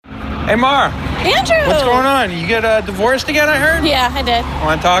Hey, Mar. Andrew! What's going on? You get divorced again, I heard? Yeah, I did.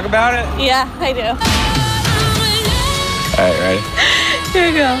 Want to talk about it? Yeah, I do. All right, ready?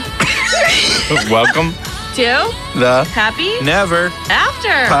 Here we go. Welcome Two. the Happy. Never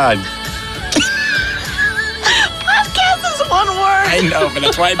After. Pod. Podcast is one word. I know, but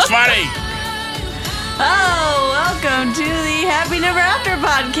that's why it's funny. Oh, welcome to the Happy Never After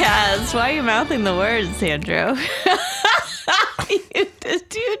podcast. Why are you mouthing the words, Andrew?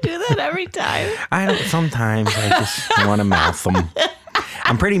 Do you do that every time? I don't. Sometimes I just want to mouth them.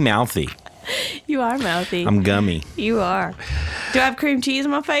 I'm pretty mouthy. You are mouthy. I'm gummy. You are. Do I have cream cheese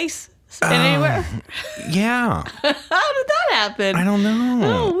in my face? Anywhere? Yeah. How did that happen? I don't know.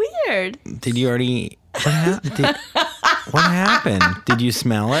 Oh, weird. Did you already? What happened? Did you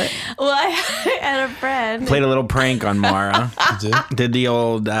smell it? Well, I had a friend. Played a little prank on Mara. Did the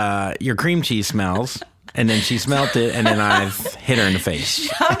old your cream cheese smells, and then she smelt it, and then I've hit her in the face.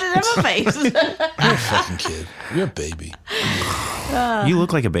 Shoved it in my face. You're a fucking kid. You're a baby. You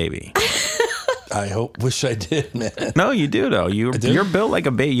look like a baby. I wish I did, man. No, you do though. You're built like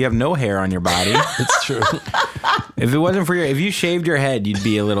a baby. You have no hair on your body. It's true. If it wasn't for if you shaved your head, you'd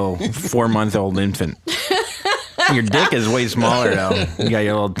be a little 4-month-old infant. Your dick is way smaller though. You got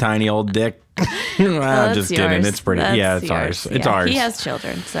your little tiny old dick. I'm just kidding. Yours. It's pretty. That's it's yours. ours. It's Yeah, ours. He has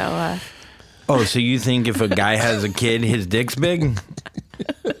children, so. Oh, so you think if a guy has a kid, his dick's big?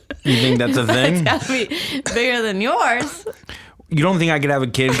 You think that's a thing? It's got to be bigger than yours. You don't think I could have a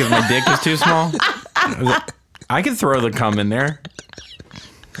kid because my dick is too small? I could throw the cum in there.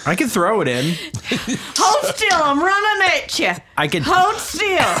 I could throw it in. Hold still, I'm running at you. I could. Hold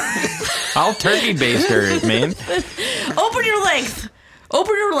still. I'll turkey baste her, man. Open your legs.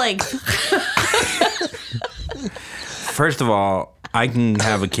 Open your legs. First of all, I can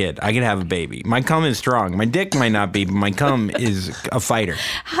have a kid. I can have a baby. My cum is strong. My dick might not be, but my cum is a fighter.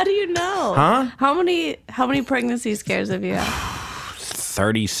 How do you know? Huh? How many pregnancy scares have you had?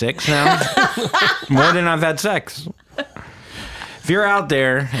 36 now? More than I've had sex. If you're out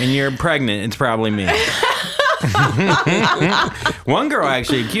there and you're pregnant, it's probably me. One girl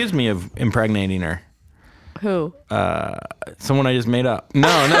actually accused me of impregnating her. Who? Someone I just made up. No,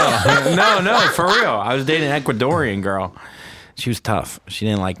 for real. I was dating an Ecuadorian girl. She was tough. She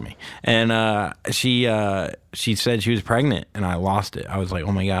didn't like me. And she said she was pregnant, and I lost it. I was like,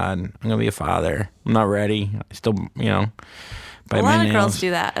 oh, my God, I'm going to be a father. I'm not ready. I still, bite A my lot of nails. girls do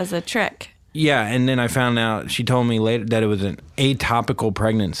that as a trick. Yeah, and then I found out, she told me later that it was an atopical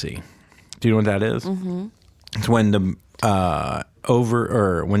pregnancy. Do you know what that is? Mm-hmm. It's when the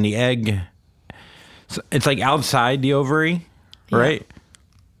when the egg, it's like outside the ovary, right?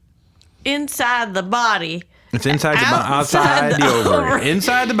 Inside the body. It's inside the body, outside the ovary.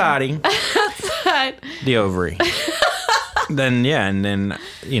 Inside the body, Outside. the ovary. Then,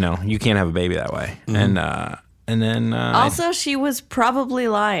 you can't have a baby that way. Mm-hmm. And then... Also, she was probably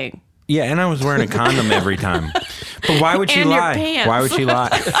lying. Yeah, and I was wearing a condom every time. But why would she And your lie? pants. Why would she lie?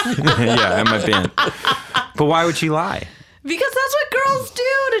 Yeah, and my pants. But why would she lie? Because that's what girls do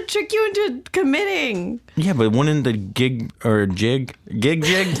to trick you into committing. Yeah, but wouldn't the jig? Wouldn't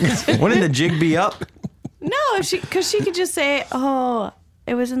the jig be up? No, because she could just say, "Oh,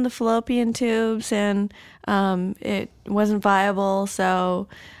 it was in the fallopian tubes and it wasn't viable, so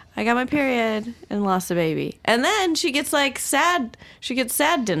I got my period and lost a baby." And then she gets sad. She gets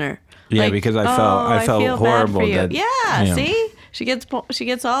sad dinner. Yeah, because I felt feel horrible. bad for you. That, See, she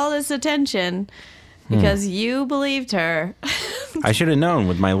gets all this attention because you believed her. I should have known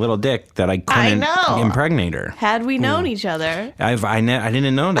with my little dick that I couldn't impregnate her. Had we known each other, I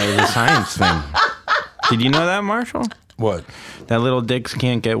didn't know that was a science thing. Did you know that, Marshall? What? That little dicks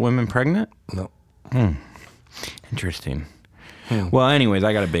can't get women pregnant? No. Interesting. Well, anyways,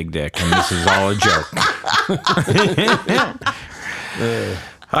 I got a big dick, and this is all a joke.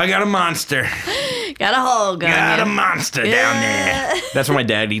 I got a monster. got a hole gun. Got a monster down there. That's what my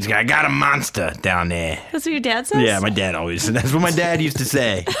dad used. I got a monster down there. That's what your dad says? Yeah, my dad always said. That's what my dad used to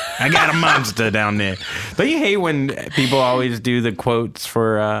say. I got a monster down there. Don't you hate when people always do the quotes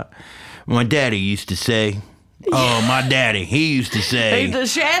for, my daddy used to say. Oh, my daddy, he used to say. Hey, the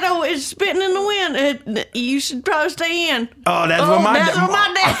shadow is spitting in the wind. You should probably stay in. Oh, that's what my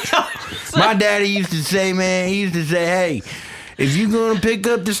dad. My daddy used to say, man. He used to say, hey, if you're going to pick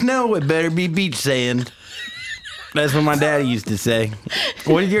up the snow, it better be beach sand. That's what my daddy used to say.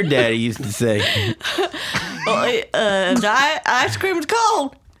 What did your daddy used to say? The ice cream's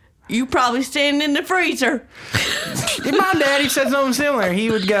cold. You probably standing in the freezer. My daddy said something similar. He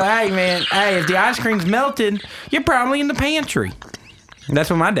would go, hey, man, if the ice cream's melted, you're probably in the pantry. That's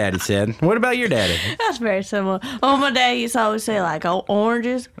what my daddy said. What about your daddy? That's very similar. Oh, my dad used to always say,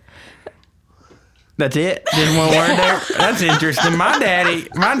 oranges. That's it? Just one word there? That's interesting. My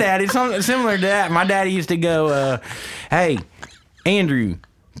daddy, something similar to that. My daddy used to go, hey, Andrew,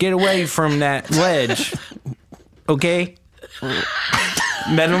 get away from that ledge. Okay?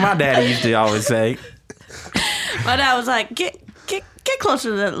 That's what my daddy used to always say. My dad was like, get closer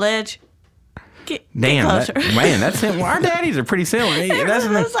to that ledge. Get closer. That's him. Our daddies are pretty similar.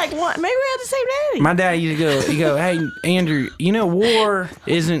 That's like, what? Maybe we had the same daddy. My daddy used to go, hey, Andrew, war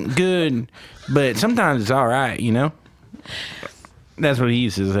isn't good, but sometimes it's all right, That's what he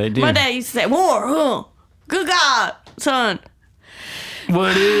used to say, dude. My dad used to say, war, huh? Good God, son.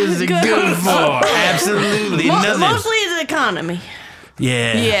 What is it good for? Absolutely nothing. Mostly it's the economy.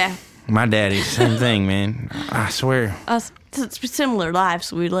 Yeah. Yeah. My daddy, same thing, man. I swear. Similar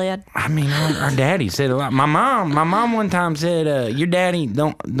lives we led. I mean, our daddy said a lot. My mom one time said, "Your daddy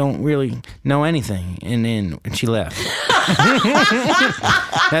don't really know anything," and then she left.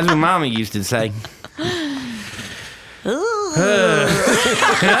 That's what Mama used to say.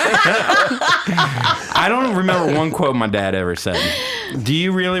 I don't remember one quote my dad ever said. Do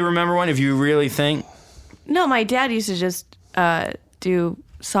you really remember one? If you really think? No, my dad used to just do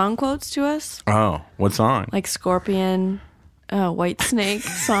song quotes to us. Oh, what song? Like Scorpion, White Snake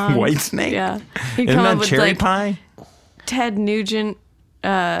song. White Snake? Yeah. Isn't that Cherry Pie? Ted Nugent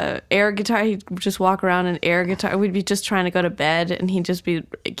air guitar. He'd just walk around and air guitar. We'd be just trying to go to bed, and he'd just be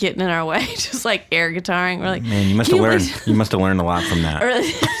getting in our way, just like air guitaring. We're like, man, you must have learned. You must have learned a lot from that.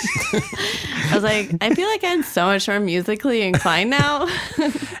 I was like, I feel like I'm so much more musically inclined now.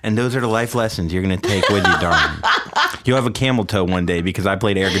 And those are the life lessons you're gonna take with you, darling. You'll have a camel toe one day because I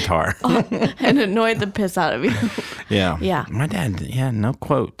played air guitar. And annoyed the piss out of you. Yeah. Yeah. My dad, no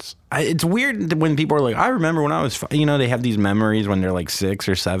quotes. It's weird when people are like, I remember when I was, they have these memories when they're like 6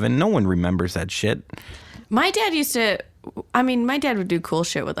 or 7. No one remembers that shit. My dad my dad would do cool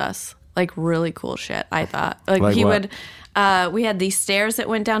shit with us. Like really cool shit, I thought. Like he what? would, we had these stairs that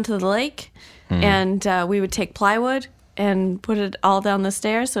went down to the lake, and we would take plywood and put it all down the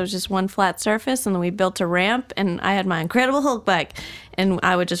stairs, so it was just one flat surface, and then we built a ramp, and I had my Incredible Hulk bike, and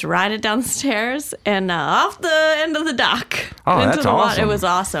I would just ride it down the stairs and off the end of the dock. Oh, into that's the water. awesome. It was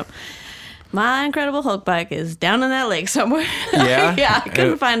awesome. My Incredible Hulk bike is down in that lake somewhere. Yeah? Yeah, I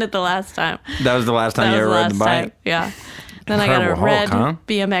couldn't find it the last time. That was the last time you ever rode the bike? Yeah. Then I got a Incredible red Hulk, huh?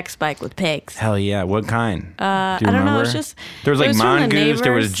 BMX bike with pegs. Hell yeah. What kind? Do you I don't know. remember? It's just there was it like was from the Mongoose.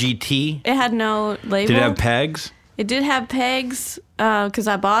 There was neighbors. GT. It had no label. Did it have pegs? It did have pegs because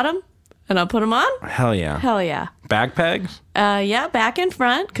I bought them and I put them on. Hell yeah. Hell yeah. Back pegs? Yeah, back and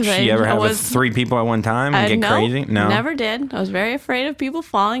front. Because You ever have 3 people at one time and get crazy? No. Never did. I was very afraid of people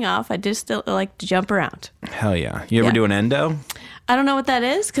falling off. I just still like to jump around. Hell yeah. You ever do an endo? I don't know what that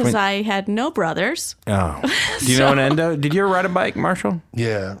is because I had no brothers. Oh. Do you know an endo? Did you ever ride a bike, Marshall?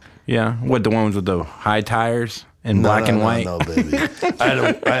 Yeah. Yeah. What, the ones with the high tires and black and white? No, baby. I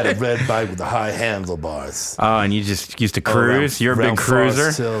had a red bike with the high handlebars. Oh, and you just used to cruise? You're a big cruiser?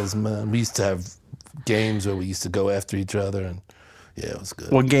 Forest Hills, man. We used to have games where we used to go after each other, and yeah, it was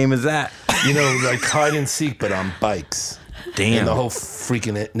good. What game is that? Like hide and seek, but on bikes. Damn. In the whole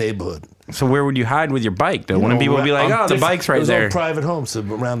freaking neighborhood. So where would you hide with your bike, though? Wouldn't people be like, the bike's right there? It was there? all private homes, so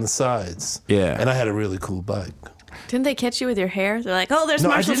around the sides. Yeah. And I had a really cool bike. Didn't they catch you with your hair? They're like, oh, there's No,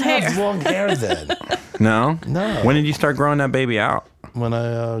 Marshall's I didn't hair. have long hair then. No? No. When did you start growing that baby out? When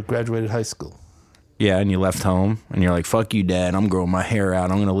I graduated high school. Yeah, and you left home, and you're like, fuck you, Dad. I'm growing my hair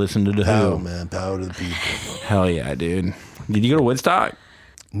out. I'm going to listen to The Power, Who. man. Power to the people. Hell yeah, dude. Did you go to Woodstock?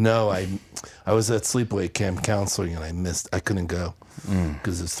 No, I was at sleepaway camp counseling, and I couldn't go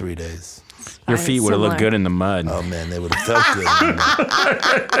because it was 3 days. Your feet would have looked good in the mud. Oh, man, they would have felt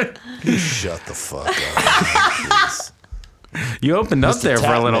good. You shut the fuck up, please. You opened up Mr. there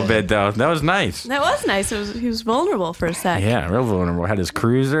for a little Tatman. bit, though. That was nice. That was nice. He was vulnerable for a sec. Yeah, real vulnerable. Had his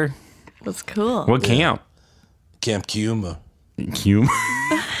cruiser. It was cool. What camp? Camp Cuma. Cume?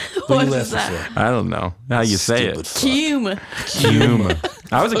 What you is laughing that? for? I don't know how you say Stupid it. fuck. Cume. Cume.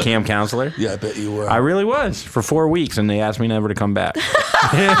 I was a camp counselor. Yeah, I bet you were. I really was for 4 weeks, and they asked me never to come back. Duh.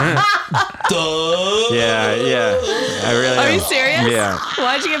 Yeah. I really Are am. you serious? Yeah.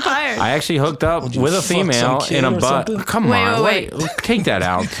 Why'd you get fired? I actually hooked up you with a fuck some female kid in a or butt. something? Come Wait, on, wait. take that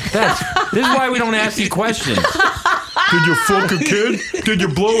out. This is why we don't ask you questions. Did you fuck a kid? Did you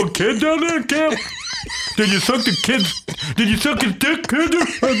blow a kid down there, Cam? Did you suck the kid's? Did you suck his dick?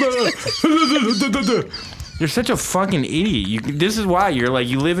 You're such a fucking idiot. This is why you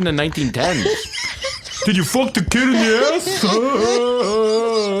live in the 1910s. Did you fuck the kid in the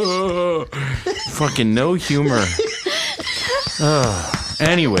ass? Fucking no humor.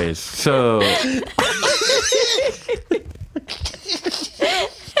 Anyways, so.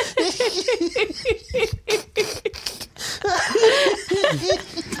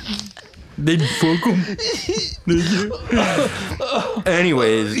 Did you fuck him? Did you?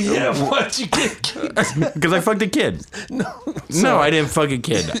 Anyways. Yeah, why'd you get kids? Because I fucked a kid. No, I didn't fuck a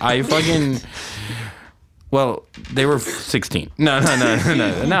kid. I fucking... Well, they were 16. No.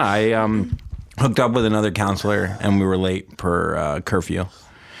 I hooked up with another counselor, and we were late for curfew.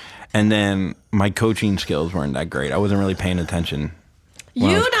 And then my coaching skills weren't that great. I wasn't really paying attention.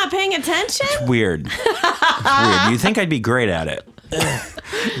 You not paying attention? It's weird. You think I'd be great at it.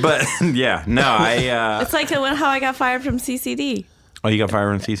 But, yeah, no, I... It's like how I got fired from CCD. Oh, you got fired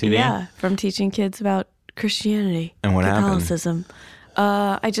from CCD? Yeah, from teaching kids about Christianity. And what happened? Catholicism.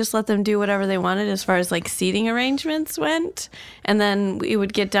 I just let them do whatever they wanted as far as like seating arrangements went. And then we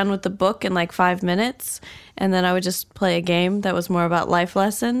would get done with the book in like 5 minutes. And then I would just play a game that was more about life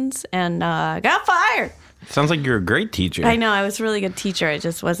lessons and got fired. Sounds like you're a great teacher. I know. I was a really good teacher. It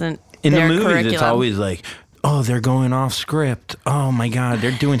just wasn't in their the movies, curriculum. It's always like, oh, they're going off script. Oh, my God, they're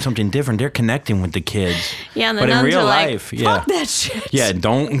doing something different. They're connecting with the kids. Yeah, and the but nuns in real are life, like, fuck that shit. Yeah,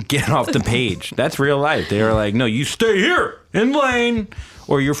 don't get off the page. That's real life. They are like, no, you stay here in lane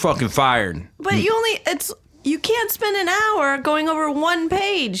or you're fucking fired. But you can't spend an hour going over one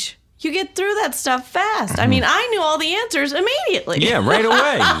page. You get through that stuff fast. I mean, I knew all the answers immediately. Yeah, right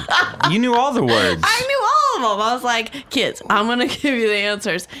away. You knew all the words. I knew all of them. I was like, kids, I'm going to give you the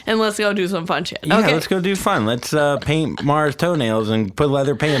answers, and let's go do some fun shit. Yeah, okay? Let's go do fun. Let's paint Mara's toenails and put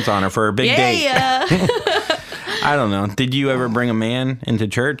leather pants on her for her big date. Yeah. I don't know. Did you ever bring a man into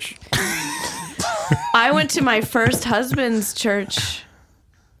church? I went to my first husband's church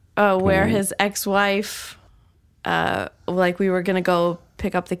where his ex-wife, we were going to go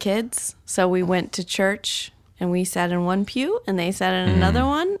pick up the kids. So we went to church and we sat in one pew and they sat in another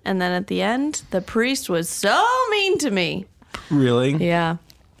one. And then at the end, the priest was so mean to me. Really? Yeah.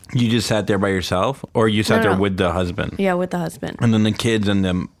 You just sat there by yourself? Or you sat there with the husband? Yeah, with the husband. And then the kids and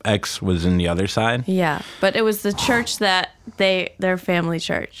the ex was in the other side? Yeah. But it was the church that their family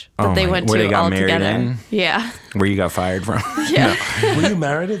church that they went where to they got all married together. in? Yeah. Where you got fired from? Yeah. Were you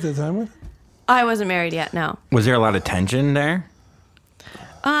married at the time? I wasn't married yet, no. Was there a lot of tension there?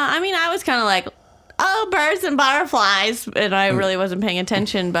 I mean, I was kind of like, oh, birds and butterflies, and I really wasn't paying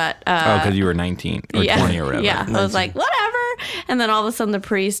attention, but... because you were 19 or 20 or whatever. Yeah, 19. I was like, whatever. And then all of a sudden the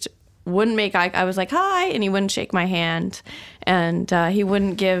priest wouldn't make eye... I was like, hi, and he wouldn't shake my hand, and he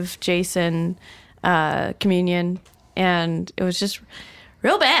wouldn't give Jason communion, and it was just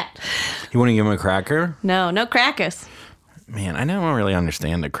real bad. You wouldn't give him a cracker? No crackers. Man, I don't really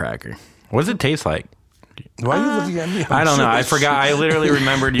understand the cracker. What does it taste like? Why are you looking at me? I don't know. I forgot. I literally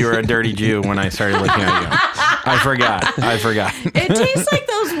remembered you were a dirty Jew when I started looking at you. I forgot. It tastes like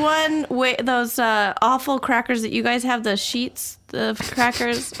those awful crackers that you guys have, the sheets of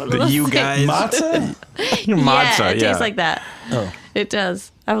crackers. What are those you things? guys. Matzah? Matzah, it tastes like that. Oh. It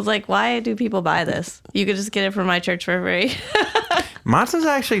does. I was like, why do people buy this? You could just get it from my church for free. Matzah's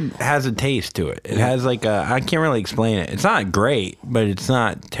actually has a taste to it. It has like I can't really explain it. It's not great, but it's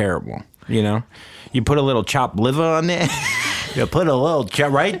not terrible. You know? You put a little chopped liver on there. You put a little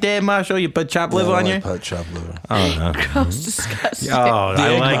right there, Marshall. You put chopped liver on you. Put chopped liver. Oh no, gross, disgusting. Oh, the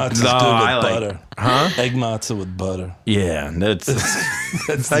I egg like matzah's no, good with I like butter. Huh? Egg matzah with butter. Yeah,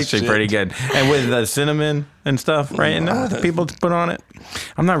 that's actually pretty good. And with the cinnamon and stuff, right? And that people put on it.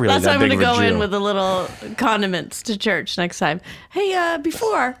 I'm not really That's that why I'm big going of to a go Jew. in with the little condiments to church next time. Hey,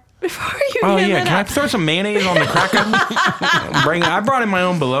 before you Oh hand yeah, it can I out. throw some mayonnaise on the cracker? I brought in my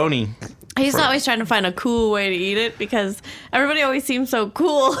own bologna. He's always trying to find a cool way to eat it because everybody always seems so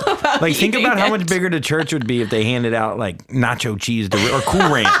cool about Like, think eating about how it. much bigger the church would be if they handed out, like, nacho cheese or Cool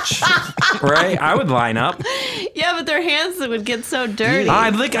Ranch, right? I would line up. Yeah, but their hands would get so dirty.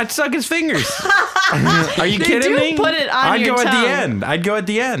 I'd suck his fingers. Are you kidding do me? put it on I'd your go at tongue. the end. I'd go at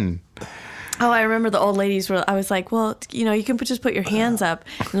the end. Oh, I remember the old ladies were, I was like, well, you can just put your hands up.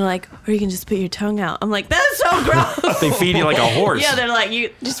 And they're like, or you can just put your tongue out. I'm like, that's so gross. They feed you like a horse. Yeah, they're like,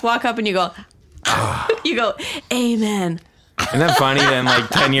 you just walk up and you go, you go, amen. Isn't that funny? Then, like,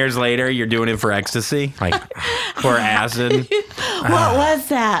 10 years later, you're doing it for ecstasy? Like, or acid? What was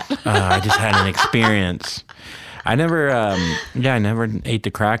that? I just had an experience. I never ate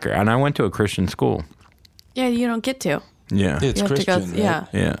the cracker. And I went to a Christian school. Yeah, you don't get to. Yeah. It's You have to Christian, go, right? yeah,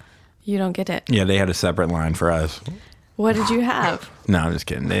 Yeah. you don't get it. Yeah, they had a separate line for us. What did you have? No, I'm just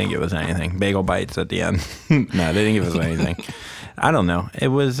kidding. They didn't give us anything. Bagel bites at the end. No, they didn't give us anything. I don't know. It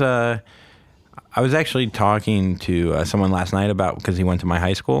was, I was actually talking to someone last night because he went to my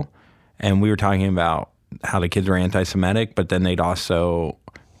high school, and we were talking about how the kids were anti-Semitic, but then they'd also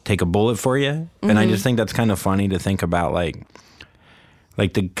take a bullet for you. And I just think that's kind of funny to think about, like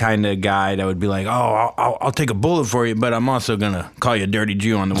like the kind of guy that would be like, oh, I'll take a bullet for you, but I'm also gonna call you a dirty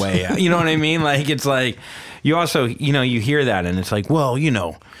Jew on the way out. You know what I mean? Like it's like you also, you hear that and it's like, well,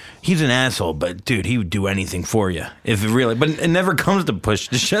 he's an asshole, but dude, he would do anything for you if it really. But it never comes to push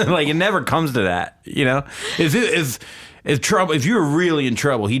the shit. Like it never comes to that. If you're really in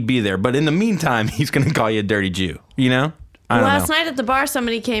trouble, he'd be there. But in the meantime, he's gonna call you a dirty Jew. Last night at the bar,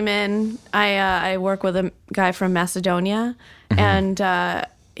 somebody came in. I work with a guy from Macedonia, and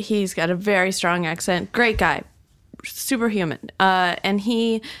he's got a very strong accent. Great guy, superhuman.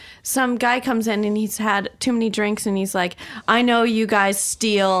 And some guy comes in and he's had too many drinks, and he's like, "I know you guys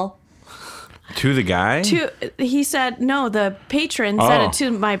steal." To the guy? He said, no, the patron said it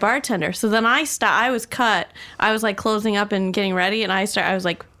to my bartender. So then I was cut. I was like closing up and getting ready, and I was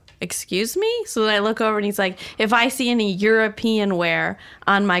like, excuse me? So then I look over and he's like, if I see any European wear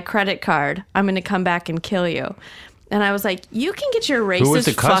on my credit card, I'm going to come back and kill you. And I was like, you can get your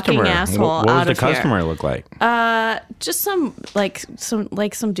racist fucking asshole out of here. What was the customer look like? Just some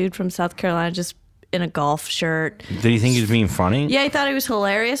dude from South Carolina, just in a golf shirt. Did he think he was being funny? Yeah, he thought he was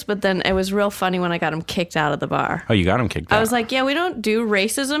hilarious, but then it was real funny when I got him kicked out of the bar. Oh, you got him kicked out? I was like, yeah, we don't do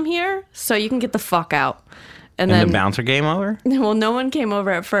racism here, so you can get the fuck out. And then the bouncer came over? Well, no one came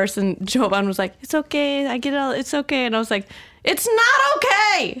over at first, and Jovan was like, it's okay, I get it, it's okay. And I was like, it's not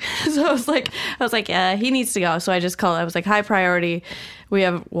okay. So I was like, yeah, he needs to go. So I just called, I was like, high priority, we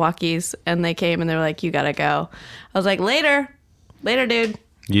have walkies. And they came and they were like, you gotta go. I was like, later, dude.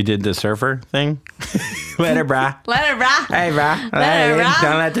 You did the surfer thing? Later, brah. Later, brah. Hey, brah. Later, brah.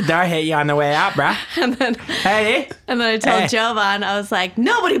 Don't let the door hit you on the way out, brah. And then I told Jovan, I was like,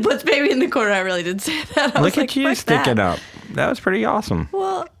 nobody puts baby in the corner. I really did say that. Look at you sticking up. That was pretty awesome.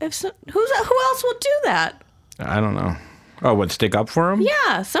 Well, who else will do that? I don't know. Oh, what, stick up for him?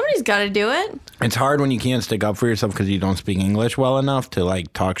 Yeah, somebody's got to do it. It's hard when you can't stick up for yourself because you don't speak English well enough to,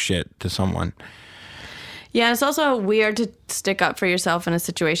 like, talk shit to someone. Yeah, it's also weird to stick up for yourself in a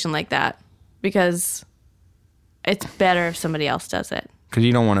situation like that because it's better if somebody else does it. Because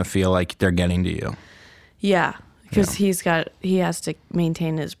you don't want to feel like they're getting to you. Yeah, because he has to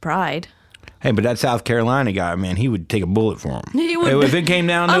maintain his pride. Hey, but that South Carolina guy, man, he would take a bullet for him. He would. If it came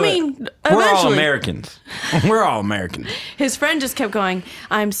down to it, we're all Americans. We're all Americans. His friend just kept going,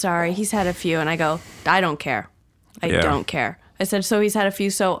 I'm sorry, he's had a few. And I go, I don't care. I don't care. I said, so he's had a few,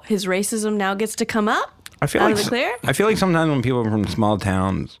 so his racism now gets to come up? I feel like sometimes when people from small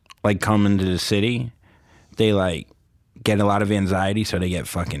towns like come into the city, they like get a lot of anxiety, so they get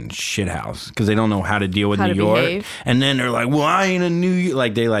fucking shithouse because they don't know how to deal with New York. Behave. And then they're like, "Well, I ain't a New York."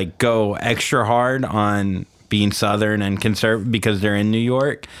 Like they like go extra hard on being Southern and conservative because they're in New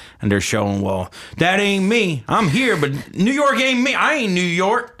York and they're showing, "Well, that ain't me. I'm here, but New York ain't me. I ain't New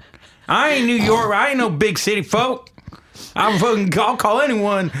York. I ain't New York. I ain't no big city folk." I'll call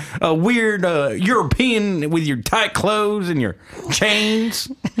anyone a weird European with your tight clothes and your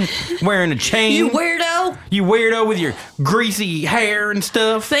chains, wearing a chain. You weirdo. You weirdo with your greasy hair and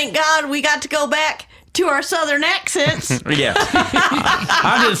stuff. Thank God we got to go back to our Southern accents. Yeah.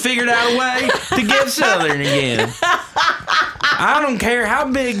 I just figured out a way to get Southern again. I don't care how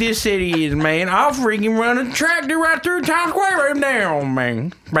big this city is, man. I'll freaking run a tractor right through Times Square right now,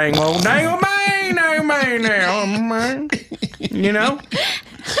 man. Bang, old dangle, bang, bang, bang, bang, man. You know?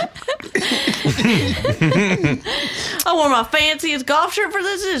 I wore my fanciest golf shirt for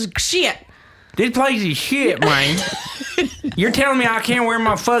this. This is shit. This place is shit, man. You're telling me I can't wear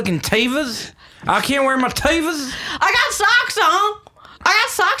my fucking Tevas? I can't wear my Tevas? I got socks on. I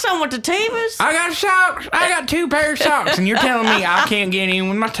got socks on with the Tevas. I got socks. I got 2 pairs of socks, and you're telling me I can't get in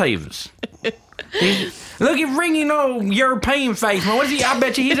with my Tevas. Look at ringing old European face, man. I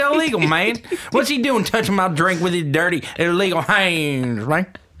bet you he's illegal, man. What's he doing touching my drink with his dirty, illegal hands, man?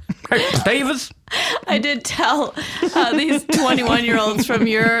 Tevas? I did tell these 21-year-olds from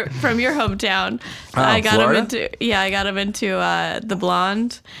your hometown. I got them into the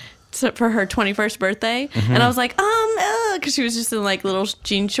blonde for her 21st birthday. Mm-hmm. And I was like, because she was just in like little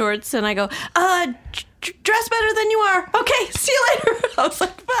jean shorts. And I go, dress better than you are. Okay, see you later. I was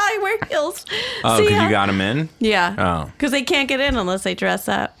like, bye, wear heels. Oh, because you got them in? Yeah. Oh. Because they can't get in unless they dress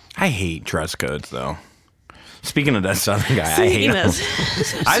up. I hate dress codes, though. Speaking of that Southern guy, I hate them.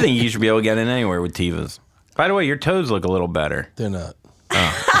 I think you should be able to get in anywhere with Tevas. By the way, your toes look a little better. They're not.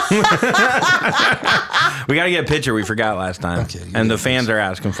 Oh. We got to get a picture we forgot last time. Okay, and the fans are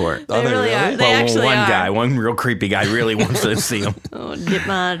asking for it. They really are. They actually one are. Guy, one real creepy guy really wants to see them. Oh, dip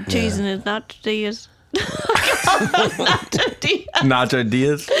my cheese in his nacho Diaz. Nacho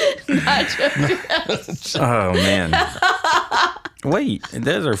Diaz? Nacho Diaz. Oh, man. Wait,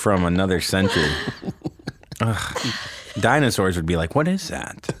 those are from another century. Ugh. Dinosaurs would be like, what is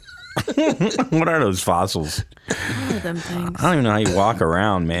that? What are those fossils? What are them things? I don't even know how you walk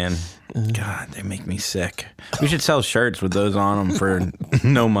around, man. God, they make me sick. We should sell shirts with those on them for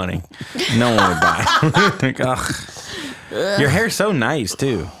no money. No one would buy. Like, ugh. Your hair's so nice,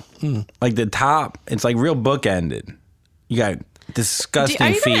 too. Like the top, it's like real bookended. You got disgusting Are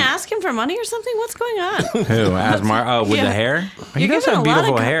you feet. going to ask him for money or something? What's going on? Who? Asmar? Oh, with Yeah. the hair? He You're does giving have a lot of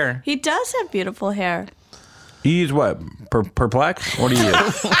beautiful hair. He does have beautiful hair. You use what? Perplex? What do you use?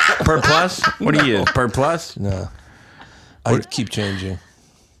 Perplus? What do you use? Perplus? No. I keep changing.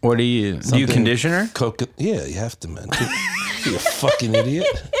 What do you use? Do you conditioner? Yeah, you have to, man. You a fucking idiot.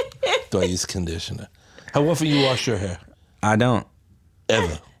 Do I use conditioner? How often you wash your hair? I don't.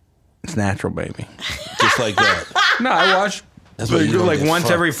 Ever. It's natural, baby. Just like that. No, I wash. That's why you don't like get once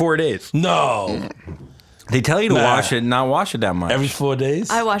fucked. every 4 days. No. They tell you to Nah. wash it, not wash it that much. Every 4 days?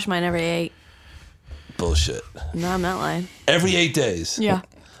 I wash mine every 8. Bullshit. No, I'm not lying. Every 8 days? Yeah.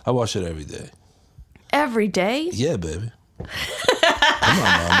 I wash it every day. Every day? Yeah, baby. Come on,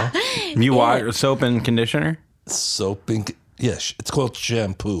 mama. You wash soap and conditioner? Soap and... Yeah, it's called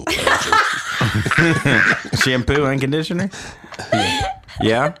shampoo. Shampoo and conditioner?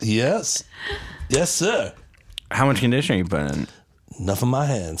 Yeah? Yes. Yes, sir. How much conditioner you put in? Enough of my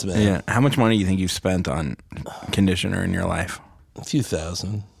hands, man. Yeah. How much money do you think you've spent on conditioner in your life? A few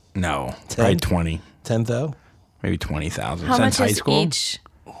thousand. No. Probably 20. 10,000? Maybe 20,000. How Since much high is school? each?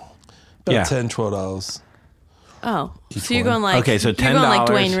 About Yeah. $10, $12. Oh, Each so you're one. going like Okay, so you're going like $10.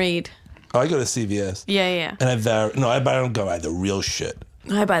 Dwayne Reed. Oh, I go to CVS. Yeah. And I don't go buy the real shit.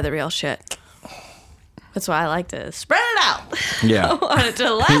 I buy the real shit. That's why I like to spread it out. Yeah. I want it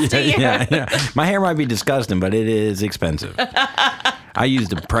to last a year. yeah. My hair might be disgusting, but it is expensive. I use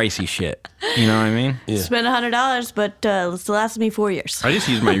the pricey shit. You know what I mean? Yeah. Spend $100, but it's lasted me 4 years. I just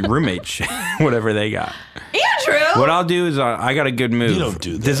use my roommate shit, whatever they got. Andrew! What I'll do is I got a good move. You don't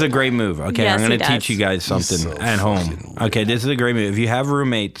do that. This is a great move. Okay, Yes, I'm going he to does. teach you guys something so at home. fucking weird. Okay, this is a great move. If you have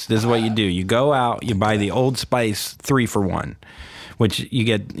roommates, this is what you do. You go out, you buy the Old Spice 3-for-1, which you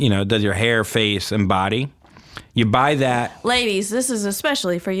get, does your hair, face, and body. You buy that. Ladies, this is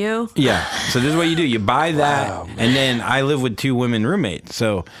especially for you. Yeah. So this is what you do. You buy that, Wow, man. and then I live with 2 women roommates.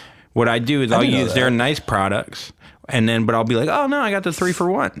 So what I do is I'll didn't know use their that. nice products, but I'll be like, oh no, I got the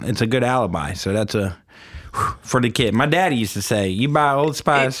 3-for-1. It's a good alibi. So that's for the kid. My daddy used to say, you buy Old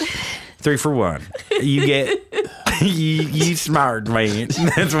Spice 3-for-1. You get you smart, man.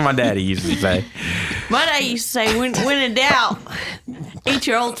 That's what my daddy used to say. My dad used to say, when in doubt, eat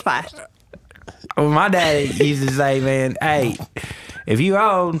your Old Spice. Well, my daddy used to say, man, hey, if you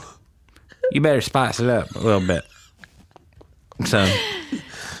old, you better spice it up a little bit. So,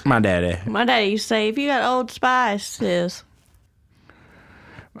 my daddy. My daddy used to say, if you got Old Spices,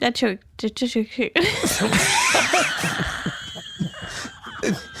 that's your...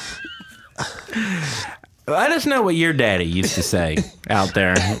 Let us know what your daddy used to say out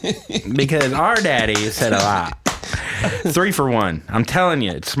there, because our daddy said a lot. 3-for-1. I'm telling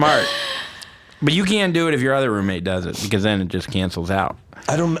you, it's smart. But you can't do it if your other roommate does it, because then it just cancels out.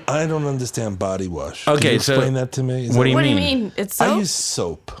 I don't understand body wash. Okay, Can you so explain that to me? what do you What do you mean? mean? It's I soap? use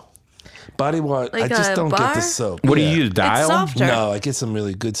soap. Body wash. I Like just a don't get bar? the soap. What do Yeah. you use? Dial? softer. No, I get some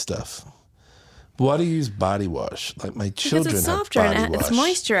really good stuff. Why do you use body wash? Like my Because children it's have softer body and it wash.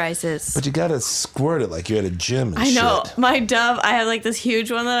 moisturizes. But you gotta squirt it like you're at a gym and I know. shit. My Dove, I have like this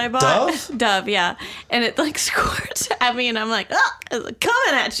huge one that I bought. Dove? Dove, yeah. And it like squirts at me and I'm like, oh, it's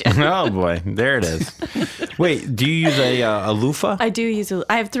coming at you. Oh, boy. There it is. Wait, do you use a loofah? I do use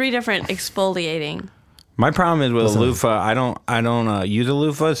I have 3 different exfoliating. My problem is with a loofah, I don't use a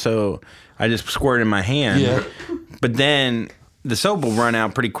loofah, so I just squirt it in my hand. Yeah. But then the soap will run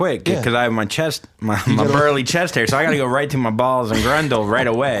out pretty quick Yeah. because I have my chest, my gotta- burly chest hair, so I got to go right to my balls and grundle right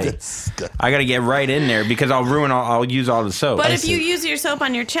away. Disgusting. I got to get right in there because I'll use all the soap. But if you use your soap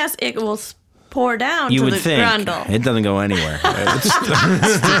on your chest, it will pour down you to would the think grundle. it doesn't go anywhere.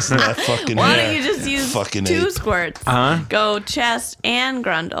 Sticks in that fucking Why hair. don't you just use Fucking 2 ape. squirts? Huh? Go chest and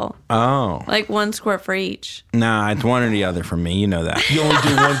grundle. Oh, Like 1 squirt for each. nah, it's one or the other for me. You know that. You only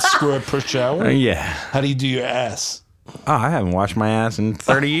do 1 squirt per shower? Yeah. How do you do your ass? Oh, I haven't washed my ass in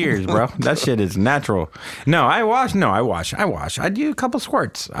 30 years, bro. That shit is natural. No, I wash. I do a couple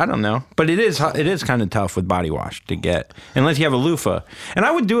squirts. I don't know. But it is kind of tough with body wash to get, unless you have a loofah. And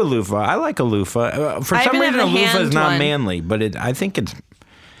I would do a loofah. I like a loofah. For I some even have reason, a a loofah is hand not one. manly, but I think it's...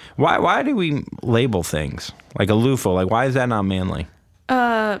 Why do we label things? Like a loofah, like why is that not manly?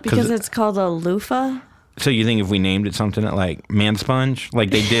 Because it's called a loofah. So you think if we named it something like man sponge,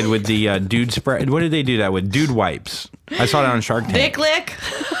 like they did with the dude spray? What did they do that with? Dude wipes. I saw that on Shark Tank. Dick lick.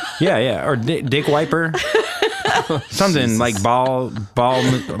 Yeah, or dick wiper. Something like ball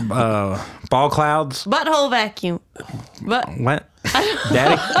clouds. Butthole vacuum. What?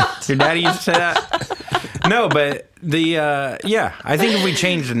 Daddy? Your daddy used to say that? No, but I think if we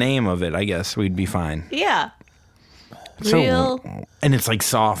changed the name of it, I guess we'd be fine. Yeah. So, and it's like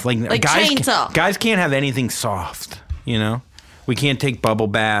soft. Like guys, chainsaw. Guys can't have anything soft, you know? We can't take bubble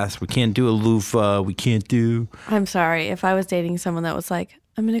baths. We can't do a loofah. We can't do... I'm sorry. If I was dating someone that was like,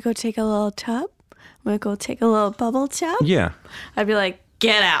 I'm going to go take a little tub. I'm going to go take a little bubble tub. Yeah. I'd be like,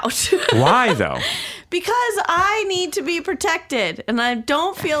 get out. Why, though? Because I need to be protected. And I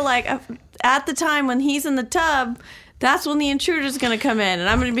don't feel like at the time when he's in the tub, that's when the intruder's going to come in. And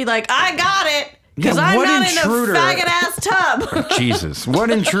I'm going to be like, I got it. Because I'm not intruder? in a faggot-ass tub. Jesus. What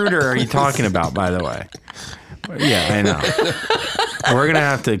intruder are you talking about, by the way? Yeah, I know. We're going to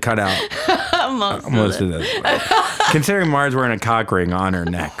have to cut out most of this. Considering Mars wearing a cock ring on her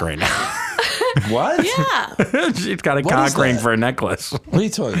neck right now. What? Yeah. She's got a cock ring for a necklace. What are you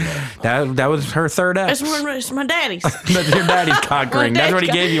talking about? That was her third ex. It's my daddy's. That's your daddy's cock ring. That's what he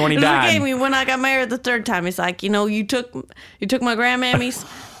gave you when he died. That's what he gave me when I got married the third time. He's like, you took my grandmammy's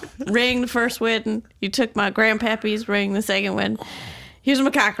ring the first wedding. You took my grandpappy's ring the second wedding. Here's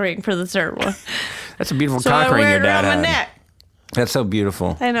my cock ring for the third one. That's a beautiful So cock I ring wear your it dad around had. my neck. That's so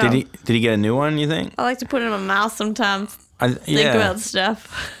beautiful. I know. Did he get a new one, you think? I like to put it in my mouth sometimes. Think Yeah. about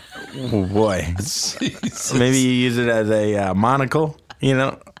stuff. Oh, boy. Jesus. Maybe you use it as a monocle, you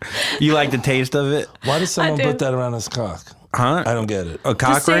know? You like the taste of it? Why does someone do. put that around his cock? Huh? I don't get it. A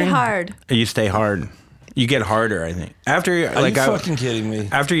cock Just stay ring? hard. You stay hard. You get harder, I think. After Are you fucking kidding me?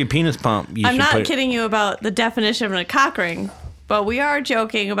 After you penis pump, you I'm should not put kidding you about the definition of a cock ring, but we are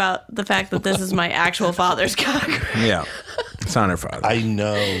joking about the fact that this is my actual father's cock ring. Yeah. It's on her father. I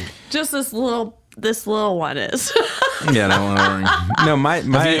know. Just this little one is. Yeah, that one. No, Have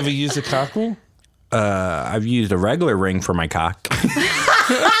you ever used a cock ring? I've used a regular ring for my cock.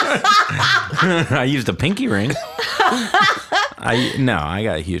 I used a pinky ring. I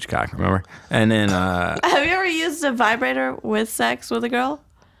got a huge cock, remember? And then Have you ever used a vibrator with sex with a girl?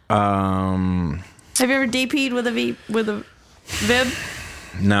 Have you ever DP'd with a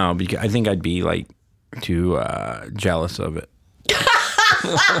Vib? no, because I think I'd be like too jealous of it.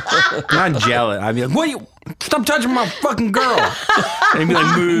 Not jealous. I'd be like, stop touching my fucking girl. And he'd be like,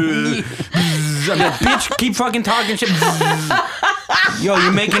 I'd be like, bitch, keep fucking talking shit. Yo,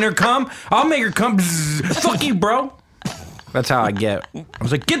 you making her come? I'll make her come. Fuck you, bro. That's how I get. I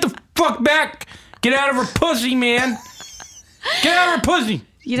was like, get the fuck back. Get out of her pussy, man. Get out of her pussy.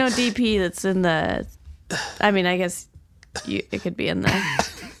 You know DP that's in the... I mean, I guess it could be in the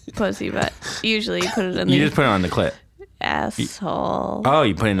pussy, but usually you put it in You the just put it on the clit. asshole. Oh,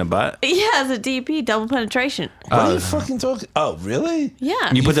 you put it in the butt? Yeah, it's a DP, double penetration. What are you fucking talking? Oh, really?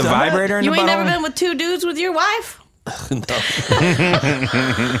 Yeah. You put the done that? vibrator in You the ain't butt? never been with two dudes with your wife?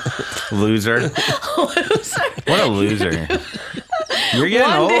 Loser. What a loser. You're getting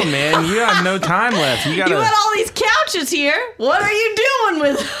One old, day- man. You have no time left. You You got gotta. all these couches here. What are you doing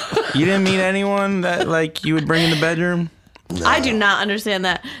with You didn't meet anyone that like you would bring in the bedroom? I do not understand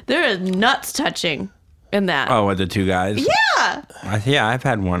that. There is nuts touching in that. Oh, with the two guys? Yeah. Yeah, I've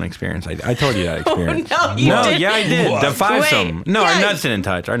had one experience. I told you that experience. No, you No, didn't. yeah, I did. What? The fivesome. Wait, No, yeah, our nuts didn't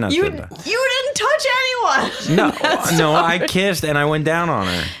touch. Our nuts You didn't touch. didn't touch anyone. No, That's no, not I right. kissed and I went down on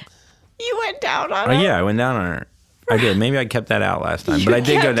her. You went down on Oh, her? yeah, I went down on her. I did. Maybe I kept that out last time, You but I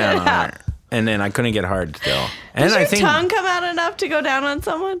did go kept down it on out. her. And then I couldn't get hard still. And Does I your think tongue come out enough to go down on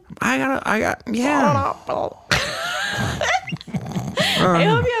someone? yeah. I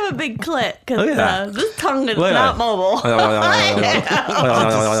hope you have a big clit, because Look at that. this tongue is Look at not that. mobile.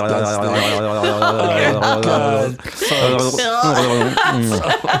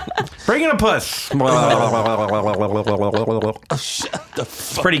 Bring in a puss.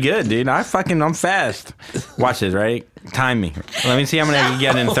 It's pretty good, dude. I'm fast. Watch this, right? Time me. Let me see how many I can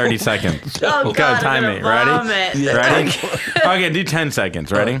get in 30 seconds. Oh, Go, God, time I'm me. gonna Ready? vomit. Yeah. Ready? Okay, do 10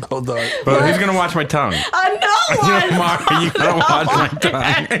 seconds. Ready? Hold on. But who's gonna watch my tongue? No one. Mark, you gotta watch my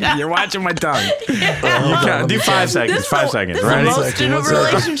tongue. You're watching my tongue. Do 5 seconds. This 5 is seconds. the Ready? most in a One second.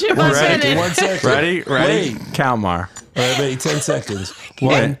 relationship I've been in. 1 second. Ready? Wait. Count, Mar. All right, ready? 10 seconds.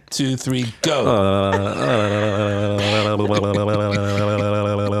 What? 1, 2, 3, go.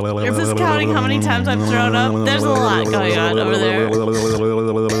 Is this counting how many times I've thrown up? There's a lot going on over there.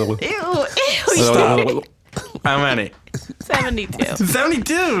 Ew, stop. How many? 72.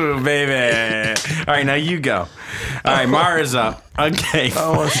 72, baby. All right, now you go. All right, Mara's up. Okay. I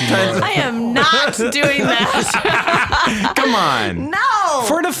want to see Mara. I am not doing that. Come on. No. No.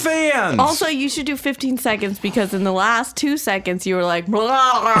 For the fans. Also, you should do 15 seconds because in the last 2 seconds you were like, blah,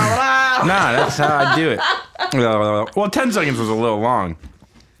 blah, blah. Nah, that's how I do it. Well, 10 seconds was a little long.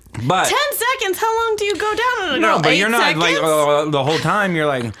 But 10 seconds? How long do you go down on a girl? no, but 8 you're not seconds? like the whole time. You're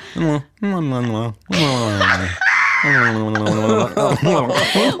like.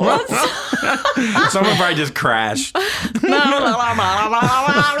 Someone probably just crashed.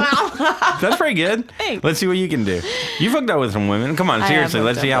 That's pretty good. Thanks. Let's see what you can do. You've hooked up with some women. Come on, I seriously. have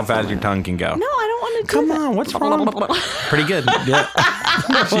Let's hooked see up how with some fast your women. tongue can go. No, I don't want to do Come that. on, what's wrong? Pretty good. Yeah.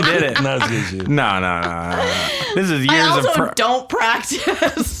 She did it. Not as good as you. No. This is I years of also don't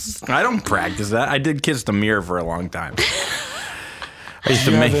practice. I don't practice that. I did kiss the mirror for a long time. I used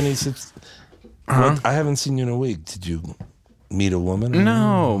Do to you have make. any? What, I haven't seen you in a week. Did you meet a woman?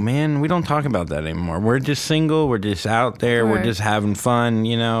 No, man, we don't talk about that anymore. We're just single. We're just out there. We're Right. just having fun.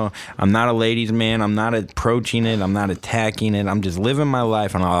 You know, I'm not a ladies' man. I'm not approaching it. I'm not attacking it. I'm just living my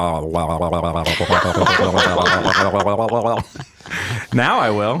life. And now I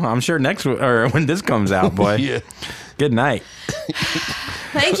will. I'm sure next or when this comes out, boy. Yeah. Good night.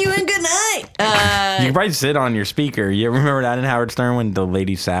 Thank you and good night. You can probably sit on your speaker. You remember that in Howard Stern when the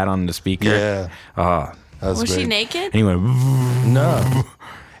lady sat on the speaker? Yeah. Oh. That was Was great. she naked? And he went. No.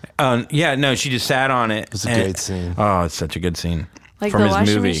 Yeah, no, she just sat on it. It was a great scene. Oh, it's such a good scene. Like from the his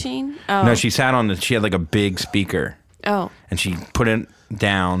washing movie. machine? Oh. No, she sat on she had like a big speaker Oh. and she put it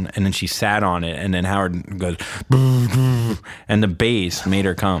down and then she sat on it and then Howard goes, "Boo, boo," and the bass made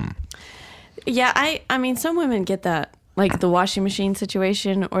her come. Yeah, I mean, some women get that. Like the washing machine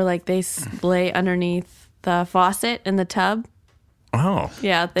situation or like they lay underneath the faucet in the tub. Oh.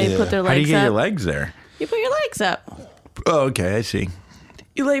 Yeah, they Yeah. put their legs How do you get up. your legs there? You put your legs up. Oh, okay, I see.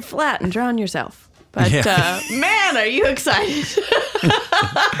 You lay flat and drown yourself. But Yeah. man, are you excited?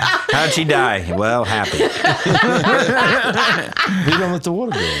 How'd she die? Well, happy. You don't let the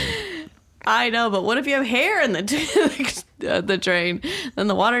water go in. I know, but what if you have hair in the the drain? Then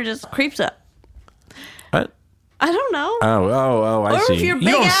the water just creeps up. What? I don't know. Oh, I Or if see. your You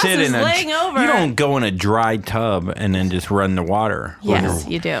big don't ass sit is in a laying over You it. don't go in a dry tub and then just run the water. Yes,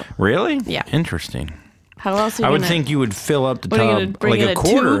 you do. Really? Yeah. Interesting. How else are you I would gonna- think you would fill up the What, are you gonna tub bring like in a a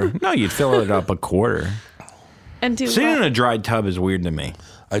quarter. tube? No, you'd fill it up a quarter. and do Sitting in what? a dry tub is weird to me.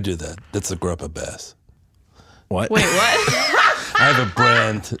 I do that. That's the Grubba Bass. What? Wait, what? I have a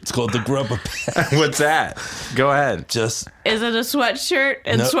brand. It's called the Grubba Bass. What's that? Go ahead. Just Is it a sweatshirt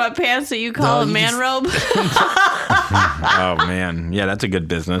and No. sweatpants that you call No, a you man just- robe? Oh man, yeah, that's a good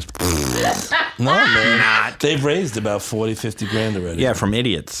business. no, man. They've raised about 40, 50 grand already. Yeah, from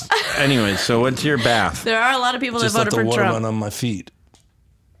idiots. Anyway, so what's your bath? There are a lot of people Just that let voted the for water Trump. run on my feet.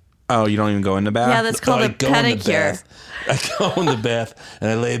 Oh, you don't even go in the bath? Yeah, that's called I a go in the pedicure. bath. I go in the bath and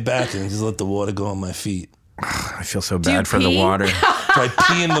I lay back and just let the water go on my feet. I feel so you bad for the pee? water. Do I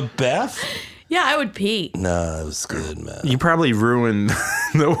pee in the bath? Yeah, I would pee. Nah, it was good, man. You probably ruined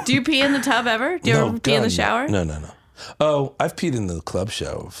the. Do you pee in the tub ever? Do you ever pee in the God, shower? No. Oh, I've peed in the club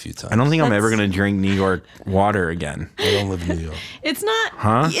shower a few times. I don't think I'm ever That's- going to drink New York water again. I don't live in New York. It's not.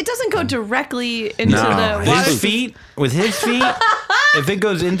 Huh? It doesn't go directly into No, the water. his feet with his feet. If it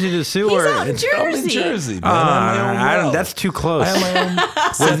goes into the sewer, He's out in it's- I'm in Jersey. Jersey, man. I have my own I don't, well. that's too close. I have my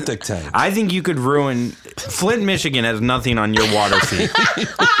own septic tank. I think you could ruin. Flint, Michigan has nothing on your water feet.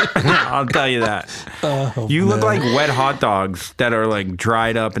 I'll tell you that. You look like wet hot dogs that are like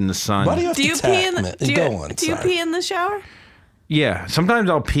dried up in the sun. Why do you have Do to you tap pee in the? me? Do you, Go on, do you sorry. pee in the shower? Yeah, sometimes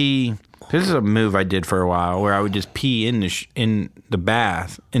I'll pee. This is a move I did for a while where I would just pee in the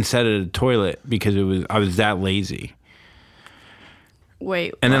bath instead of the toilet because I was that lazy.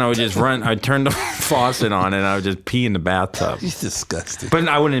 Wait. And then I would just run. I'd turn the faucet on and I would just pee in the bathtub. He's disgusting. But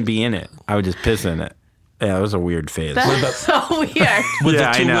I wouldn't be in it. I would just piss in it. Yeah, it was a weird phase. That's so weird. With Yeah, the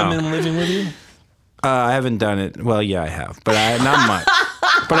I two know. women living with you? I haven't done it. Well, yeah, I have, but not much.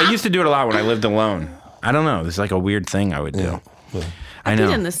 But I used to do it a lot when I lived alone. I don't know. It's like a weird thing I would do. Yeah. Well, I Peed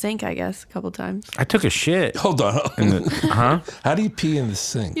know. in the sink, I guess, a couple times. I took a shit. hold on. Huh? How do you pee in the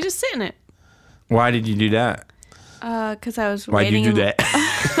sink? You just sit in it. Why did you do that? Because I was Why did waiting. you do in-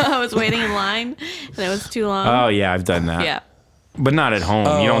 that? I was waiting in line, and it was too long. Oh yeah, I've done that. Yeah. But not at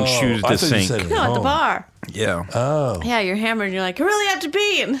home. You don't choose I the thought you sink. said No, at the home. bar. Yeah. Oh. Yeah, you're hammered, and you're like, I really have to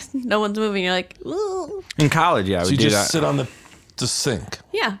pee, and no one's moving. You're like, ooh. In college, yeah, I would So you do just that. sit on the sink.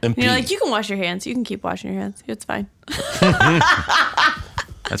 Yeah. And you're pee. like, you can wash your hands. You can keep washing your hands. It's fine.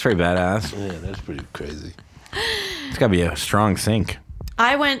 That's pretty badass. Yeah, that's pretty crazy. It's got to be a strong sink.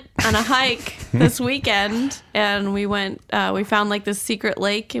 I went on a hike this weekend, and we found like this secret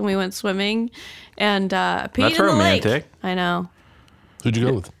lake, and we went swimming, and peed That's in the lake. romantic. I know. Who'd you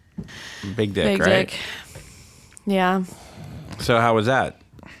go with? Big dick, Big right? dick. Yeah. So how was that?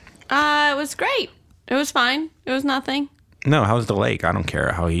 It was great. It was fine. It was nothing. No, how's the lake? I don't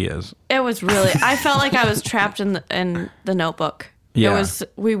care how he is. It was really. I felt like I was trapped in the Notebook. Yeah. It was.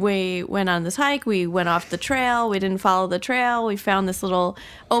 We went on this hike. We went off the trail. We didn't follow the trail. We found this little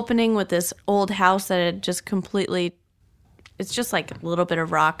opening with this old house that had just completely. It's just like a little bit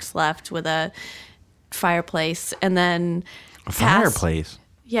of rocks left with a fireplace, and then A fireplace?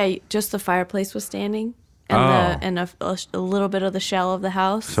 Yeah, just the fireplace was standing, and a little bit of the shell of the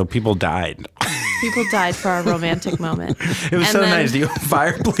house. So people died. People died for our romantic moment. It was And so then- nice. The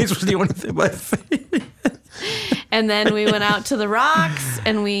fireplace was the only thing left. And then we went out to the rocks,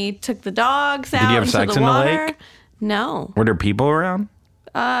 and we took the dogs out you have into sex the in the water. lake? No. Were there people around?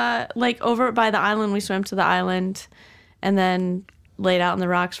 Like over by the island, we swam to the island, and then laid out on the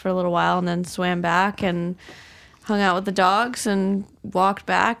rocks for a little while, and then swam back and hung out with the dogs and walked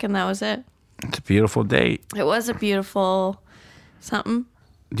back, and that was it. It's a beautiful date. It was a beautiful something.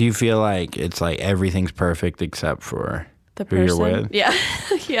 Do you feel like it's like everything's perfect except for The who person. you're with? Yeah.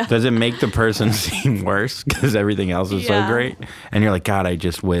 Yeah. Does it make the person seem worse because everything else is so Yeah. great? And you're like, God, I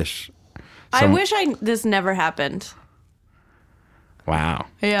just wish. I wish this never happened. Wow.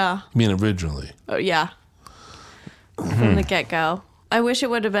 Yeah. I mean, originally. Oh, yeah. From the get-go. I wish it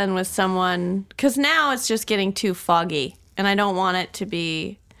would have been with someone, because now it's just getting too foggy, and I don't want it to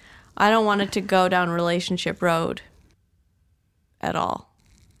go down relationship road at all.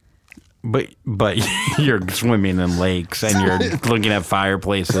 But you're swimming in lakes and you're looking at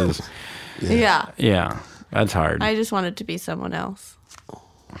fireplaces. Yeah. Yeah, that's hard. I just want it to be someone else.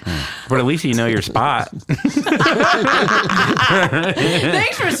 But at least you know your spot.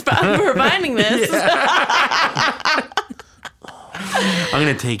 Thanks for finding this. I'm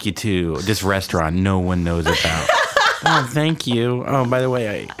going to take you to this restaurant no one knows about. Oh, thank you. Oh, by the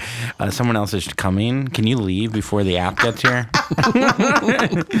way, someone else is coming. Can you leave before the app gets here?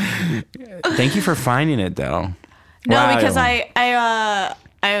 Thank you for finding it, though. No, Wow. because I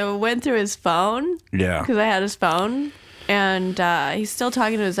went through his phone. Yeah. Because I had his phone, and he's still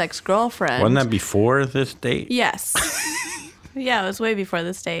talking to his ex-girlfriend. Wasn't that before this date? Yes. Yeah, it was way before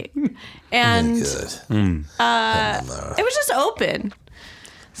this date. And Good. it was just open.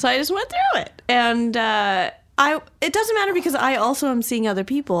 So I just went through it. And it doesn't matter because I also am seeing other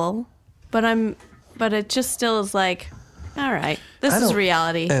people, but it just still is like, all right, this is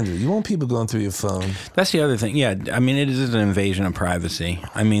reality. Andrew, you want people going through your phone? That's the other thing. Yeah, I mean, it is an invasion of privacy.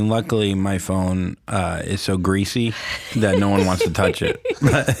 I mean, luckily my phone is so greasy that no one wants to touch it.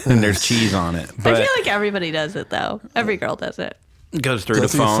 And there's cheese on it. But I feel like everybody does it, though. Every girl does it. it goes through Go the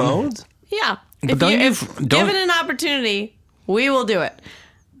through your phone. phones? Yeah. But If given an opportunity, we will do it.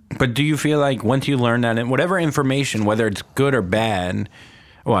 But do you feel like once you learn that, whatever information, whether it's good or bad,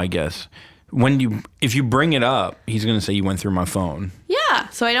 well, I guess, if you bring it up, he's going to say you went through my phone. Yeah,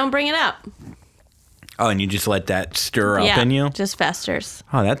 so I don't bring it up. Oh, and you just let that stir up Yeah, in you? just festers.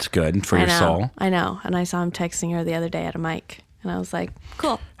 Oh, that's good for your soul. I know. And I saw him texting her the other day at a mic. And I was like,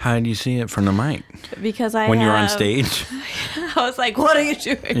 cool. How did you see it from the mic? Because When you were on stage? I was like, what are you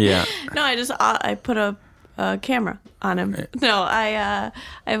doing? Yeah. No, I put a camera on him. No, I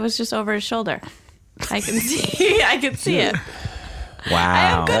was just over his shoulder. I can see it. Wow. I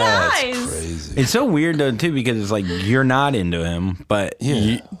have good That's eyes. crazy. It's so weird though too because it's like you're not into him, but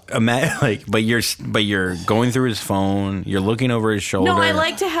but you're going through his phone, you're looking over his shoulder. No, I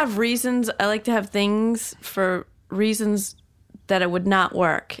like to have reasons. I like to have things for reasons that it would not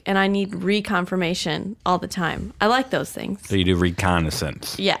work, and I need reconfirmation all the time. I like those things. So you do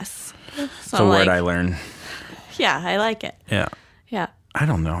reconnaissance. Yes. It's a word I learned. Yeah, I like it. Yeah. Yeah. I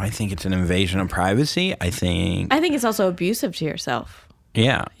don't know. I think it's an invasion of privacy. I think. I think it's also abusive to yourself.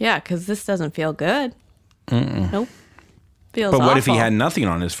 Yeah. Yeah, because this doesn't feel good. Nope. Feels But what if he awful. had nothing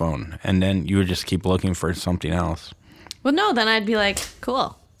on his phone and then you would just keep looking for something else? Well, no, then I'd be like,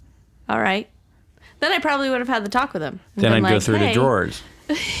 cool. All right. Then I probably would have had the talk with him. and Then been I'd go like, through the "Hey." drawers.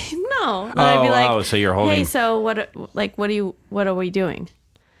 No. Then I'd be like, so you're holding. hey, so what are we doing?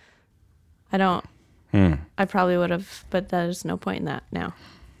 I don't. I probably would have, but there's no point in that now.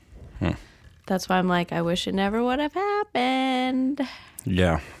 That's why I'm like, I wish it never would have happened.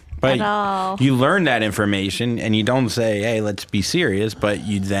 Yeah. But At all. you learn that information and you don't say, hey, let's be serious, but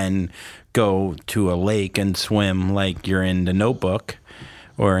you then go to a lake and swim like you're in The Notebook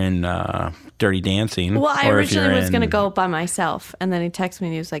or in Dirty Dancing. Well, I or if originally you're was going to in- go by myself, and then he texted me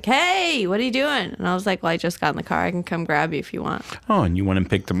and he was like, hey, what are you doing? And I was like, well, I just got in the car. I can come grab you if you want. Oh, and you went and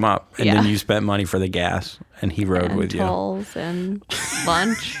picked him up. And Yeah. then you spent money for the gas and he rode And with you. tolls and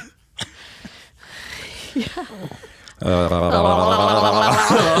lunch.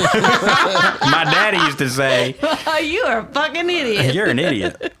 My daddy used to say, You are a fucking idiot. You're an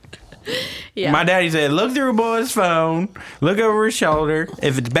idiot. Yeah. My daddy said, look through a boy's phone, look over his shoulder.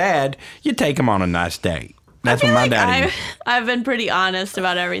 If it's bad, you take him on a nice date. That's what my daddy. I've been pretty honest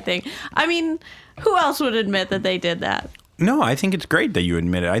about everything. I mean, who else would admit that they did that? No, I think it's great that you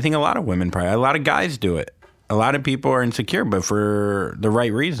admit it. I think a lot of women probably, a lot of guys do it. A lot of people are insecure, but for the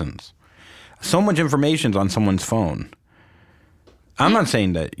right reasons. So much information's on someone's phone. I'm not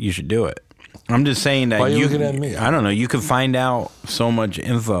saying that you should do it. I'm just saying that Why are you looking at me? I don't know. You can find out so much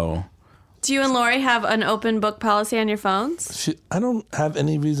info. Do you and Lori have an open book policy on your phones? I don't have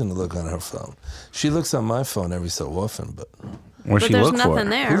any reason to look on her phone. She looks on my phone every so often, but What's she there's look nothing for?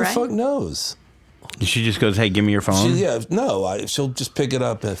 there, who the right? fuck knows? She just goes, hey, give me your phone. She'll just pick it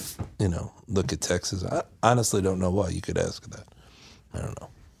up if, look at texts. I honestly don't know why. You could ask her that. I don't know.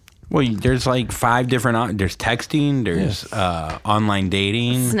 Well, there's like 5 different, there's texting, there's online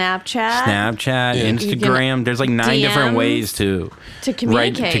dating. Snapchat, Instagram. There's like 9 different DMs ways to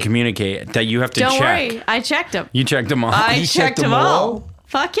communicate that you have to Don't check. worry, I checked them. You checked them all. I checked them all.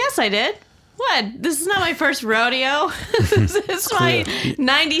 Fuck yes, I did. What? This is not my first rodeo. This is my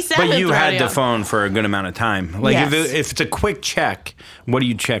 97th But you rodeo. had the phone for a good amount of time. Like Yes. if it's a quick check, what do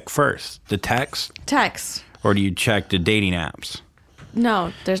you check first? The text? Text. Or do you check the dating apps?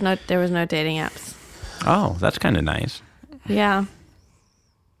 No, there was no dating apps. Oh, that's kind of nice. Yeah.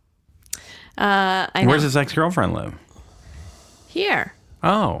 I know. Where's his ex-girlfriend live? Here.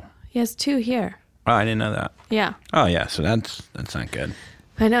 Oh. He has 2 here. Oh, I didn't know that. Yeah. Oh, yeah, so that's not good.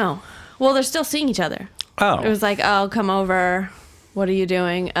 I know. Well, they're still seeing each other. Oh. It was like, oh, come over. What are you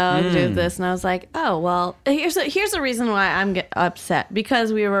doing? Oh, do this. And I was like, oh, well, here's the reason why I'm upset.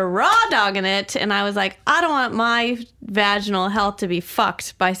 Because we were raw dogging it. And I was like, I don't want my vaginal health to be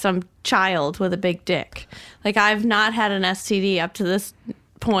fucked by some child with a big dick. Like, I've not had an STD up to this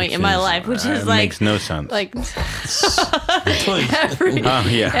point in my life, which is like... makes no sense. Like,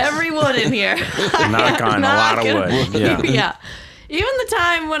 yeah. every wood in here. Knock on a lot of wood. Yeah. Yeah. Even the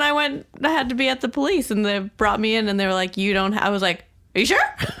time when I had to be at the police and they brought me in and they were like, I was like, are you sure?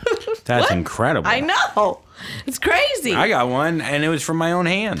 That's What? incredible. I know. It's crazy. I got one, and it was from my own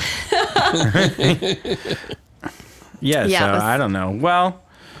hand. Yeah, so I don't know. Well,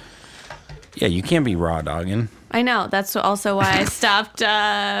 yeah, you can't be raw dogging. I know. That's also why I stopped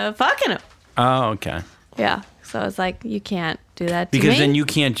fucking him. Oh, okay. Yeah. So I was like, you can't do that to Because me. then you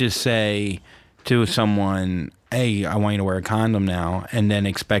can't just say to someone, hey, I want you to wear a condom now, and then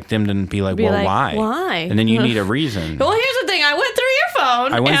expect them to be like, why? Why? And then you need a reason. Well, here's the thing. I went through your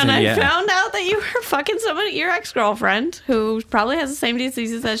phone and I yeah. found out that you were fucking your ex-girlfriend who probably has the same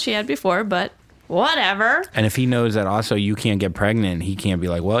diseases as she had before, but whatever. And if he knows that also you can't get pregnant, he can't be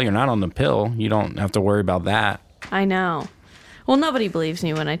like, well, you're not on the pill. You don't have to worry about that. I know. Well, nobody believes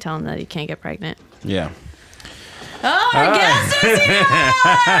me when I tell him that he can't get pregnant. Yeah. Oh, our guest is here!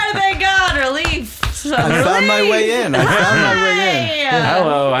 Thank God, relief. I found my way in.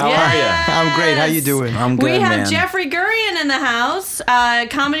 Hello, how are you? I'm great. How you doing? I'm good, We have man. Jeffrey Gurian in the house,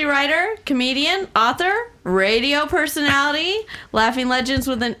 comedy writer, comedian, author, radio personality, Laughing Legends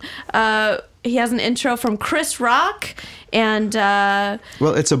with he has an intro from Chris Rock, and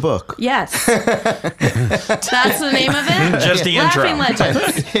Well, it's a book. yes, that's the name of it. Just the intro. Laughing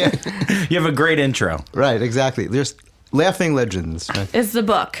Legends You have a great intro. Right, exactly. There's Laughing Legends. Right, is the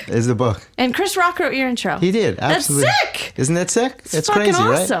book, is the book. and Chris Rock wrote your intro. He did. Absolutely. That's sick. Isn't that sick? It's fucking crazy,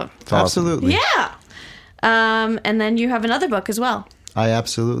 awesome. right? awesome. Absolutely. Yeah. And then you have another book as well. I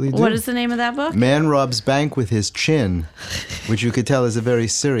absolutely do. What is the name of that book? Man Robs Bank with His Chin, which you could tell is a very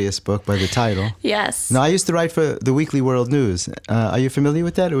serious book by the title. Yes. Now, I used to write for the Weekly World News. Are you familiar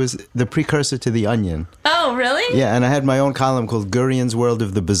with that? It was the precursor to The Onion. Oh, really? Yeah, and I had my own column called Gurian's World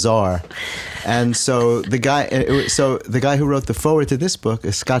of the Bizarre. And so the guy who wrote the foreword to this book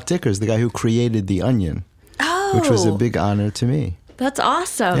is Scott Dickers, the guy who created The Onion, Oh. which was a big honor to me. That's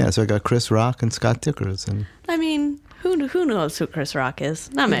awesome. Yeah, so I got Chris Rock and Scott Dickers. And I mean, who knows who Chris Rock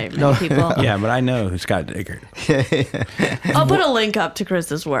is? Not many No. people. Yeah, but I know who Scott Dickard. I'll put a link up to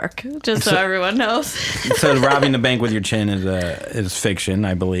Chris's work just so everyone knows. So robbing the bank with your chin is fiction,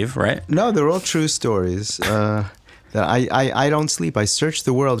 I believe, right? no, they're all true stories. That I don't sleep. I search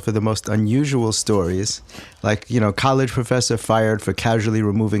the world for the most unusual stories. Like, college professor fired for casually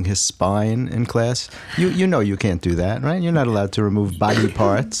removing his spine in class. You know you can't do that, right? You're not allowed to remove body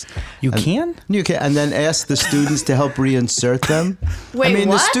parts. You can? You can, and then ask the students to help reinsert them. Wait, I mean,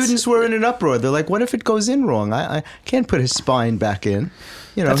 what? the students were in an uproar. They're like, what if it goes in wrong? I can't put his spine back in.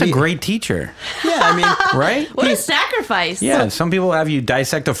 That's a great teacher. Yeah, I mean, right? What a sacrifice. Yeah, some people have you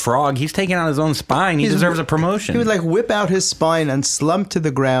dissect a frog. He's taking out his own spine. He deserves a promotion. he would like whip out his spine and slump to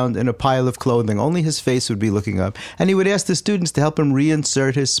the ground in a pile of clothing. Only his face would be looking up. And he would ask the students to help him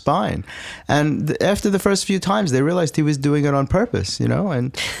reinsert his spine. And after the first few times, they realized he was doing it on purpose, you know?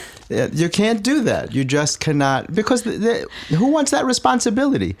 And you can't do that. You just cannot, because who wants that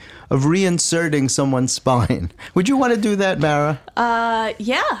responsibility of reinserting someone's spine? Would you want to do that, Mara?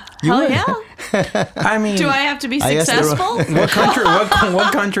 Yeah. You Hell would. yeah. I mean, Do I have to be I asked the successful? what country?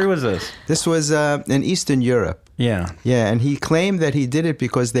 What country was this? This was in Eastern Europe. Yeah. Yeah, and he claimed that he did it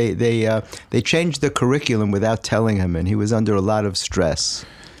because they changed the curriculum without telling him, and he was under a lot of stress.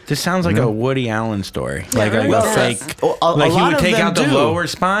 This sounds like a Woody Allen story, like really a does. fake. A Like he lot would of take them out the do. lower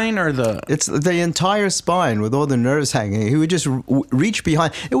spine or the. It's the entire spine with all the nerves hanging. He would just reach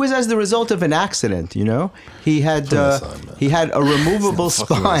behind. It was as the result of an accident, you know. He had he had a removable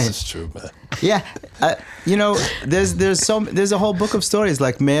spine. This is true, man. Yeah, you know, there's a whole book of stories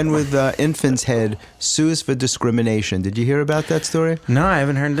like man with infant's head sues for discrimination. Did you hear about that story? No, I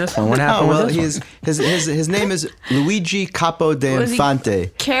haven't heard this one. What happened well, with this one? his name is Luigi Capo de Was he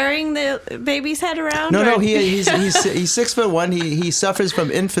Infante. carrying the baby's head around? No, or- he's 6'1". He suffers from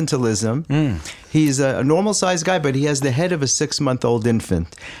infantilism. He's a normal sized guy, but he has the head of a 6-month-old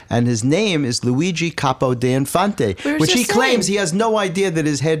infant, and his name is Luigi Capo de Infante, We were which he just claims saying. he has no idea that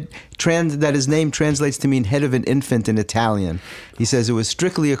his name translates to mean head of an infant in Italian. He says it was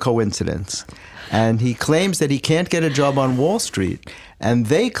strictly a coincidence, and he claims that he can't get a job on Wall Street, and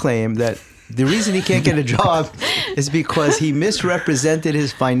they claim that the reason he can't get a job is because he misrepresented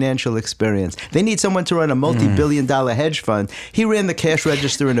his financial experience. They need someone to run a multi-billion-dollar hedge fund. He ran the cash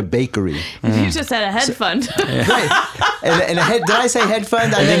register in a bakery. You just had a head fund. Right. And a head, did I say head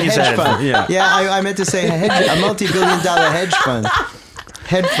fund? I meant you hedge said fund. yeah. Yeah, I meant to say a multi-billion-dollar hedge fund.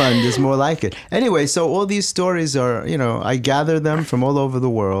 Head fund is more like it. Anyway, so all these stories are, you know, I gather them from all over the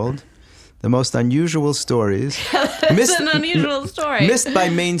world. The most unusual stories. It's an unusual story. Missed by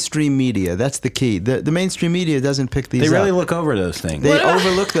mainstream media. That's the key. The mainstream media doesn't pick these They up. really look over those things. They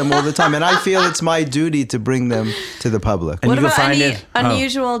overlook them all the time, and I feel it's my duty to bring them to the public. And What you about can find any it.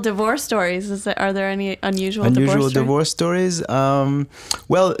 unusual divorce stories? Are there any unusual Unusual divorce stories? divorce stories?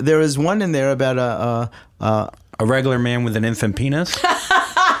 Well, there is one in there about A regular man with an infant penis.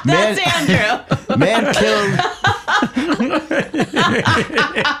 man, That's Andrew. man killed.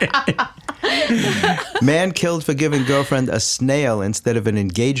 Man killed for giving girlfriend a snail instead of an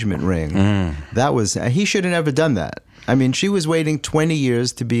engagement ring. That was he should have never done that. I mean, she was waiting 20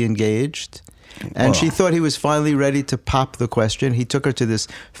 years to be engaged, and she thought he was finally ready to pop the question. He took her to this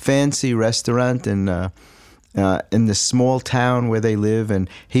fancy restaurant in this small town where they live, and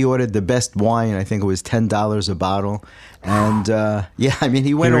he ordered the best wine. I think it was $10 a bottle, and yeah, I mean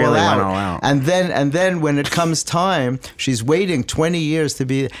he went, really all, out. went all out. And then when it comes time, she's waiting 20 years to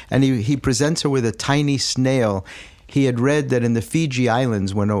be, and he presents her with a tiny snail. He had read that in the Fiji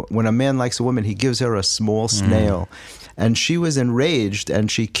Islands, when a man likes a woman, he gives her a small snail, and she was enraged,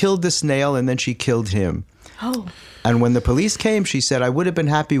 and she killed the snail, and then she killed him. Oh. And when the police came, she said, I would have been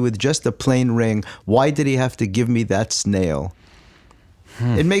happy with just a plain ring. Why did he have to give me that snail?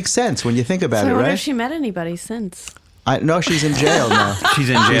 It makes sense when you think about So I it, wonder right? if she met anybody since. No, she's in jail now. She's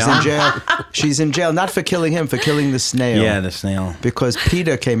in jail. She's in jail. She's in jail, not for killing him, for killing the snail. Yeah, the snail. Because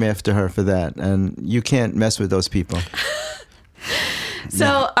PETA came after her for that, and you can't mess with those people.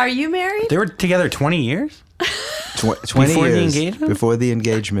 So are you married? They were together 20 years? 20 Before the years engagement? Before the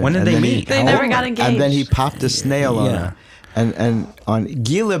engagement. When did And they then meet? They How never old? got engaged. And then he popped a snail on Yeah. her. And on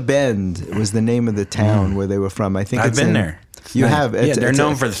Gila Bend was the name of the town where they were from. I think I've it's been in- there. It's You nice. have. Yeah, they're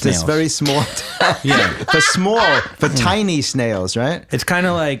known for the It's snails. very small. Yeah. for tiny snails, right? It's kind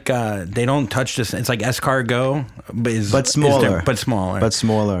of like they don't touch this. It's like escargot, But smaller. But smaller. But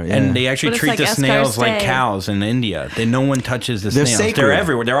smaller, yeah. And they actually But it's treat like the snails like escargot. cows in India. No one touches the They're snails. sacred. They're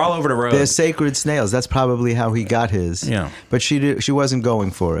everywhere. They're all over the road. They're sacred snails. That's probably how he got his. Yeah. But she wasn't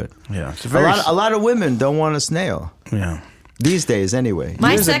going for it. Yeah. It's A lot of women don't want a snail. Yeah. These days, anyway.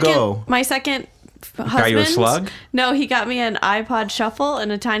 My Years second ago. husband. Got you a slug? No, he got me an iPod Shuffle in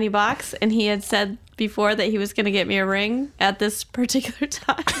a tiny box, and he had said before that he was going to get me a ring at this particular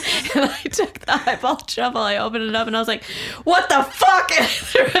time. And I took the iPod Shuffle, I opened it up, and I was like, "What the fuck?" And I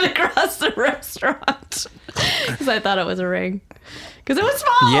threw it across the restaurant because I thought it was a ring. Because it was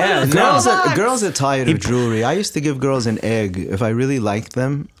small. Yeah, It was a no. small box. Girls are tired of jewelry. I used to give girls an egg if I really liked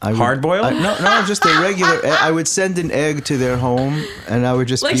them. Hard-boiled? No, just a regular egg. I would send an egg to their home, and I would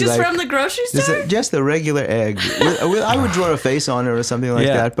just Like be just like, from the grocery store? just a regular egg. I would draw a face on it or something like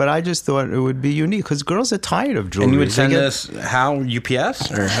Yeah. that, but I just thought it would be unique because girls are tired of jewelry. And you would They send get- this how UPS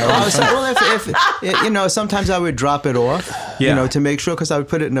or how? Oh, well, if sometimes I would drop it off, Yeah. to make sure, because I would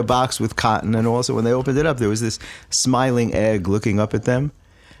put it in a box with cotton, and also when they opened it up, there was this smiling egg looking up at them,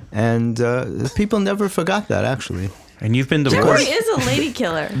 and people never forgot that actually. And you've been Jeffrey divorced. is a lady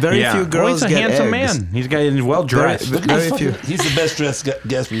killer. Very few girls he's a get handsome eggs. man. He's well dressed. Very few. He's the best dressed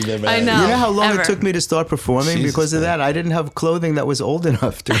guest we've ever I had. know. You know how long Ever. it took me to start performing Jesus, because of man. that? I didn't have clothing that was old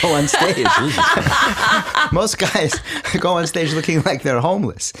enough to go on stage. Most guys go on stage looking like they're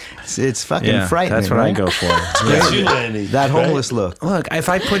homeless. It's fucking Yeah, frightening. that's what right? I go for. That's you, Andy. That right? homeless look. Look, if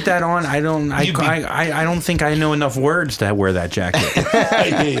I put that on, I don't think I know enough words to wear that jacket. I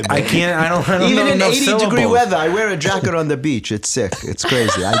hear you, I man. can't. I don't Even know in enough 80-degree syllables. weather, I wear a jacket on the beach. It's sick. It's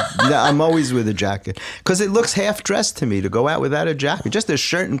crazy. I'm always with a jacket because it looks half dressed to me to go out without a jacket, just a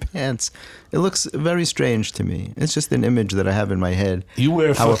shirt and pants. It looks very strange to me. It's just an image that I have in my head. You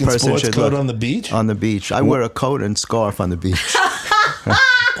wear a how fucking sports should coat look on the beach? On the beach, I wear a coat and scarf on the beach.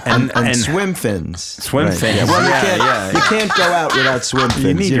 And swim fins. Swim fins. Yeah. Well, Yeah, you can't go out without swim fins.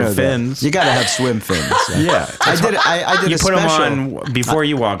 You need your know that. fins. You got to have swim fins. Yeah. I did You a put special. them on before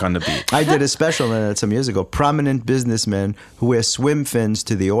you walk on the beach. I did a special on it some years ago. Prominent businessmen who wear swim fins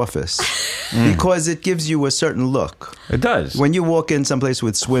to the office because it gives you a certain look. It does. When you walk in someplace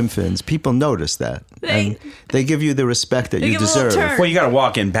with swim fins, people notice that, and they give you the respect that you give a little deserve. turn. Well, you got to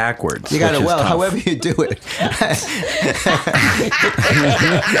walk in backwards. You got to, which is tough. however you do it.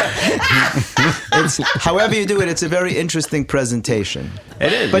 However you do it, it's a very interesting presentation.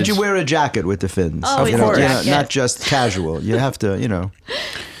 It is. But you wear a jacket with the fins. Oh, Of course. jacket. Not just casual. You have to,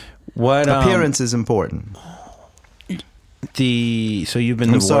 What appearance is important. So you've been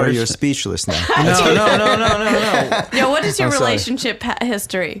I'm divorced. sorry, you're speechless now. No. Yeah, what is your I'm sorry. relationship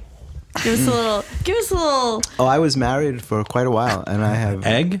history? Give us a little. Oh, I was married for quite a while, and I have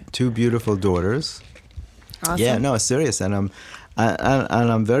Egg? 2 beautiful daughters. Awesome. Yeah, no, serious, and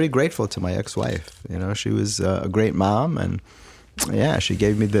I'm very grateful to my ex-wife. She was a great mom, and yeah, she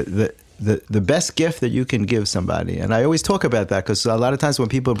gave me the best gift that you can give somebody. And I always talk about that because a lot of times when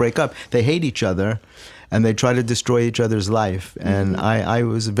people break up, they hate each other, and they try to destroy each other's life. And I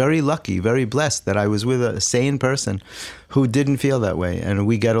was very lucky, very blessed that I was with a sane person who didn't feel that way, and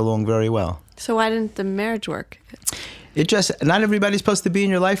we get along very well. So why didn't the marriage work? Not everybody's supposed to be in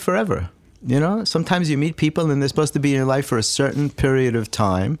your life forever. Sometimes you meet people and they're supposed to be in your life for a certain period of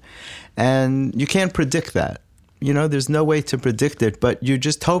time, and you can't predict that. There's no way to predict it, but you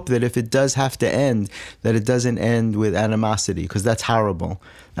just hope that if it does have to end, that it doesn't end with animosity, because that's horrible,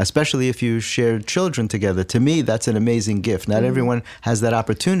 especially if you share children together. To me, that's an amazing gift. Not everyone has that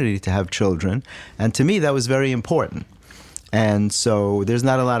opportunity to have children, and to me, that was very important. And so there's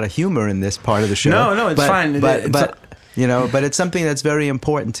not a lot of humor in this part of the show. No, it's fine. But it's something that's very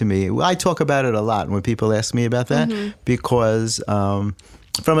important to me. I talk about it a lot when people ask me about that, because from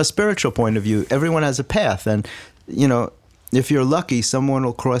a spiritual point of view, everyone has a path. And, if you're lucky, someone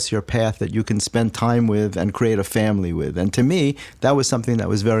will cross your path that you can spend time with and create a family with. And to me, that was something that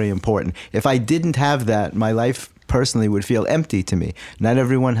was very important. If I didn't have that, my life personally would feel empty to me. Not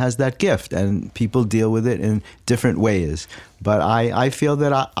everyone has that gift, and people deal with it in different ways. But I feel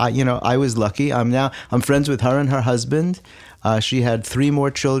that I was lucky. I'm friends with her and her husband. She had 3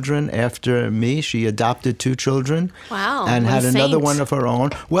 more children after me. She adopted 2 children. Wow, And what had a another saint. one of her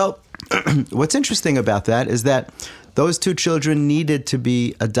own. Well, what's interesting about that is that those 2 children needed to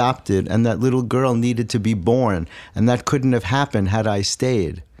be adopted, and that little girl needed to be born, and that couldn't have happened had I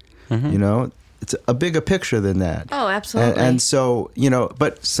stayed. It's a bigger picture than that. Oh, absolutely. And so,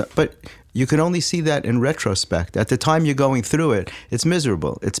 but you can only see that in retrospect. At the time you're going through it, it's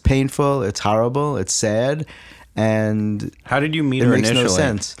miserable, it's painful, it's horrible, it's sad, and How did you meet it her makes initially? no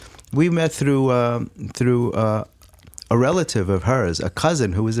sense. We met through a relative of hers, a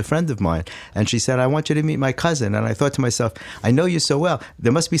cousin who was a friend of mine. And she said, I want you to meet my cousin. And I thought to myself, I know you so well.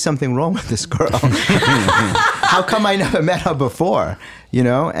 There must be something wrong with this girl. How come I never met her before?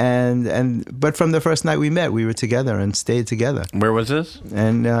 But from the first night we met, we were together and stayed together. Where was this?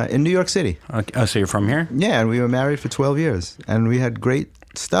 And in New York City. Okay. Oh, so you're from here? Yeah, and we were married for 12 years. And we had great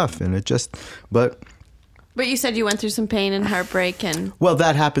stuff. And But you said you went through some pain and heartbreak, and well,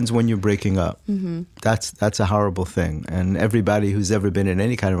 that happens when you're breaking up. That's a horrible thing. And everybody who's ever been in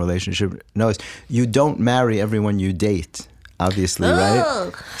any kind of relationship knows you don't marry everyone you date. obviously, right?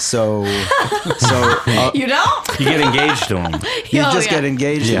 Ugh. So You don't? You get engaged to him. you Oh, just yeah. get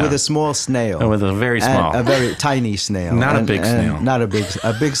engaged Yeah. with a small snail. With a very small. A very tiny snail. Not a big snail. Not a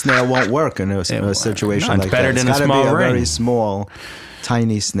big snail won't work in a situation No, it's like better that. than It's a gotta small be a ring. very small,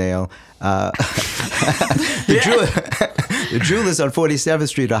 tiny snail. The jewelers on 47th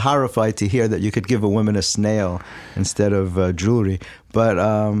Street are horrified to hear that you could give a woman a snail instead of jewelry. But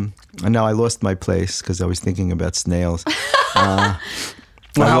now I lost my place because I was thinking about snails.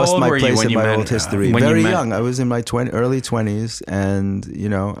 Well, I how lost old my were you place when in you my met- old history. when you Very met- young. I was in my early 20s, and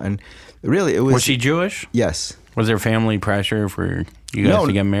really it was. Was she Jewish? Yes. Was there family pressure for you guys No.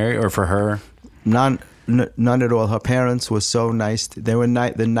 to get married, or for her? None at all. Her parents were so nice. They were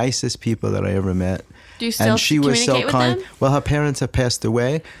the nicest people that I ever met. Do you still And she was so communicate with kind. them? Well, her parents have passed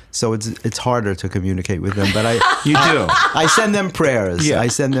away, so it's harder to communicate with them. But You do. I send them prayers. Yeah. I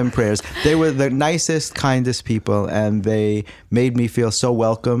send them prayers. They were the nicest, kindest people, and they made me feel so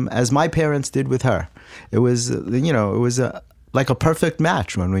welcome, as my parents did with her. It was, like a perfect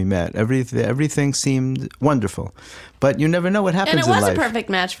match when we met. Everything seemed wonderful, but you never know what happens And it in was life. a perfect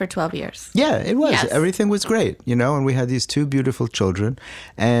match for 12 years. Yeah, it was. Yes. Everything was great, and we had these two beautiful children,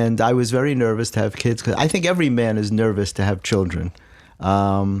 and I was very nervous to have kids, because I think every man is nervous to have children.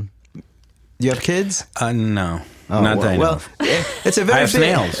 You have kids? No. Oh, Not that I know well, of. it's a very I have big,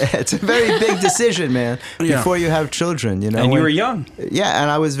 snails. It's a very big decision, man. Yeah. Before you have children, And you when- were young. Yeah, and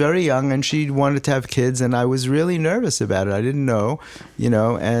I was very young, and she wanted to have kids, and I was really nervous about it. I didn't know,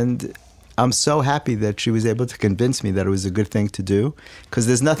 and I'm so happy that she was able to convince me that it was a good thing to do, because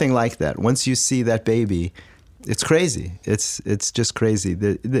there's nothing like that. Once you see that baby, it's crazy. It's just crazy.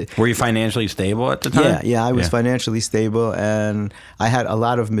 Were you financially stable at the time? Yeah, I was financially stable, and I had a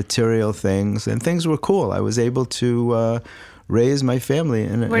lot of material things, and things were cool. I was able to raise my family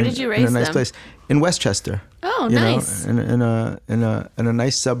Where did you in a raise nice them? place in Westchester. Oh, you nice. know, in a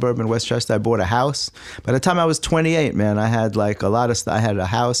nice suburb in Westchester. I bought a house. By the time I was 28, man, I had like a lot of stuff. I had a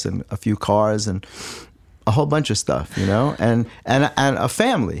house and a few cars and a whole bunch of stuff, and a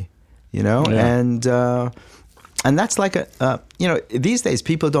family, Yeah. and that's like these days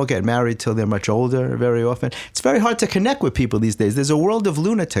people don't get married till they're much older very often. It's very hard to connect with people these days. There's a world of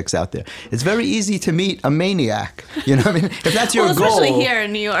lunatics out there. It's very easy to meet a maniac. You know what I mean? If that's your goal. Especially here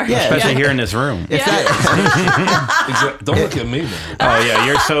in New York. Yeah. Especially here in this room. Don't look at me, man. Oh, yeah,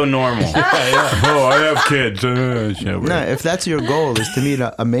 you're so normal. Oh, I have kids. No, if that's your goal is to meet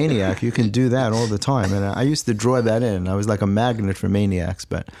a maniac, you can do that all the time. And I used to draw that in. I was like a magnet for maniacs,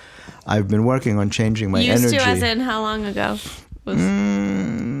 but I've been working on changing my Used energy. to, as in how long ago? Was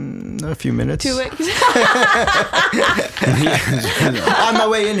A few minutes. 2 weeks? On my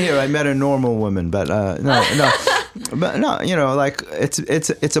way in here, I met a normal woman, but no, like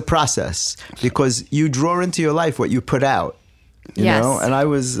it's a process, because you draw into your life what you put out, you Yes. know. And I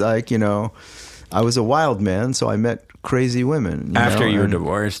was like, I was a wild man, so I met crazy women. After you were and-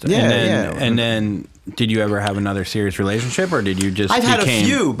 divorced. Yeah, and then, yeah. And then, did you ever have another serious relationship, or did you just I've had a became-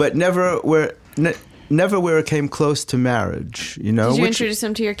 few, but never where it came close to marriage. Did you which, introduce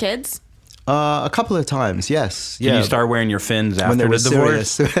him to your kids? a couple of times, yes. Did you start wearing your fins when after they the were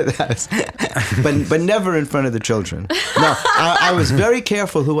divorce? serious? but never in front of the children. No, I was very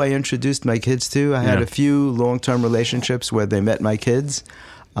careful who I introduced my kids to. I had Yeah. a few long-term relationships where they met my kids,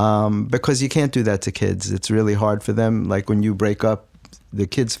 because you can't do that to kids. It's really hard for them. Like when you break up, the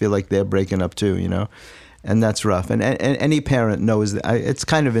kids feel like they're breaking up too, and that's rough. And any parent knows that. It's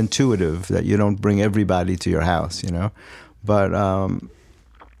kind of intuitive that you don't bring everybody to your house, but.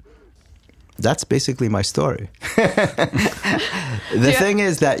 That's basically my story. The thing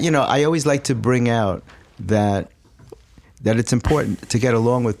is that, I always like to bring out that it's important to get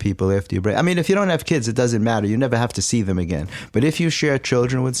along with people after you break. I mean, if you don't have kids, it doesn't matter. You never have to see them again. But if you share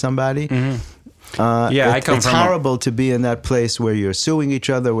children with somebody, Yeah, I come it's from a- horrible to be in that place where you're suing each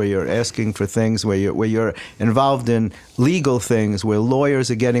other, where you're asking for things, where you're involved in legal things, where lawyers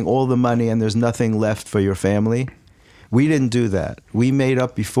are getting all the money and there's nothing left for your family. We didn't do that. We made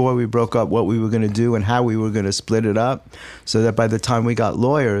up before we broke up what we were going to do and how we were going to split it up, so that by the time we got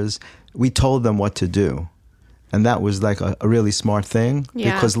lawyers, we told them what to do. And that was like a really smart thing,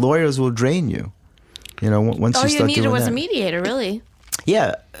 Yeah. because lawyers will drain you. Once All you you start needed doing was that. a mediator, really.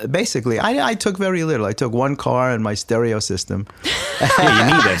 Yeah, basically. I took very little. I took one car and my stereo system. Yeah, you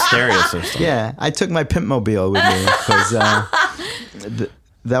need that stereo system. Yeah, I took my Pimp mobile with me because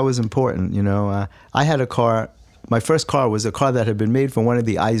that was important. I had a car. my first car was a car that had been made for one of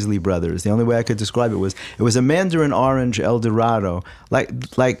the Isley brothers. The only way I could describe it was a Mandarin Orange Eldorado,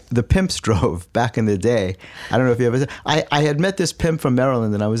 like the Pimps drove back in the day. I don't know if you ever. I had met this pimp from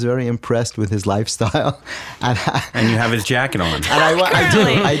Maryland, and I was very impressed with his lifestyle. And you have his jacket on. And I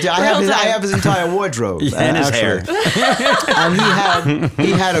do. I have his entire wardrobe and his hair. And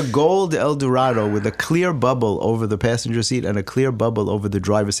he had a gold Eldorado with a clear bubble over the passenger seat and a clear bubble over the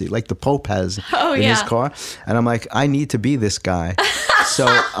driver's seat, like the Pope has in his car. And I'm like, I need to be this guy. So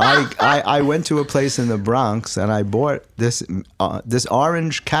I went to a place in the Bronx and I bought this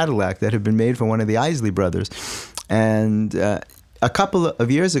orange Cadillac that had been made for one of the Isley brothers. And a couple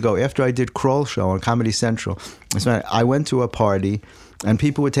of years ago, after I did Kroll Show on Comedy Central, I went to a party and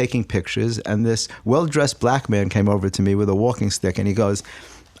people were taking pictures, and this well-dressed black man came over to me with a walking stick, and he goes,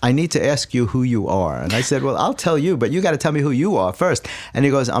 I need to ask you who you are. And I said, well, I'll tell you, but you got to tell me who you are first. And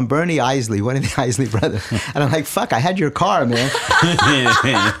he goes, I'm Bernie Isley, one of the Isley brothers. And I'm like, fuck, I had your car, man.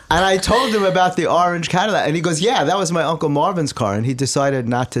 And I told him about the orange Cadillac. And he goes, yeah, that was my Uncle Marvin's car. And he decided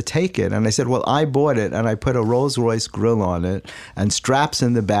not to take it. And I said, well, I bought it, and I put a Rolls Royce grill on it and straps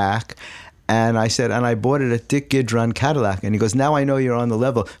in the back. And I said, and I bought it at Dick Gidron Cadillac. And he goes, now I know you're on the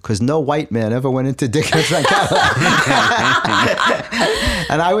level, because no white man ever went into Dick Gidron Cadillac.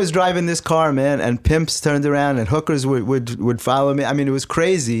 And I was driving this car, man, and pimps turned around and hookers would follow me. I mean, it was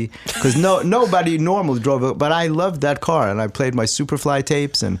crazy, because nobody normal drove it. But I loved that car, and I played my Superfly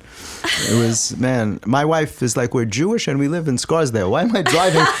tapes. And it was, man, my wife is like, we're Jewish and we live in Scarsdale. Why am I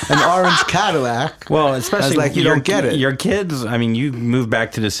driving an orange Cadillac? Well, especially like, you don't get it. Your kids, I mean, you moved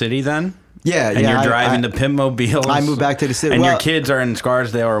back to the city then? Yeah, and you're driving the Pimp mobiles. I moved back to the city. And your kids are in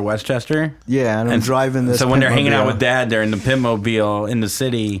Scarsdale or Westchester? Yeah, and I'm driving this. So when they're hanging out Pimp-mobile with Dad, they're in the Pimp mobile in the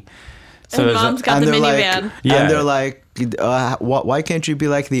city. So and Mom's got the minivan. And they're like, why can't you be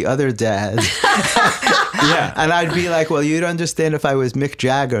like the other dads? Yeah. And I'd be like, well, you'd understand if I was Mick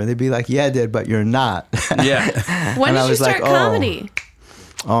Jagger. And they'd be like, yeah, Dad, but you're not. Yeah. When did you start comedy?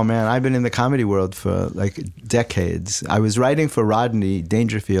 Oh, man, I've been in the comedy world for like decades. I was writing for Rodney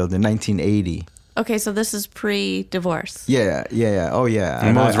Dangerfield in 1980. Okay, so this is pre-divorce. Yeah. Oh, yeah.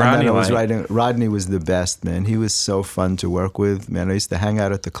 And what was Rodney I was like? writing. Rodney was the best, man. He was so fun to work with, man. I used to hang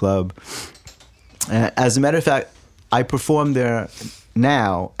out at the club. As a matter of fact, I perform there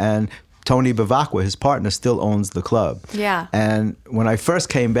now, and Tony Bavacqua, his partner, still owns the club. Yeah. And when I first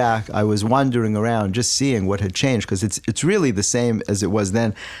came back, I was wandering around just seeing what had changed, because it's really the same as it was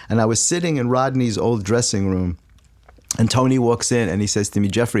then. And I was sitting in Rodney's old dressing room, and Tony walks in and he says to me,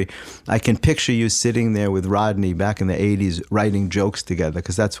 Jeffrey, I can picture you sitting there with Rodney back in the 80s writing jokes together,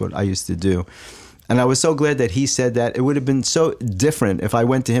 because that's what I used to do. And I was so glad that he said that. It would have been so different if I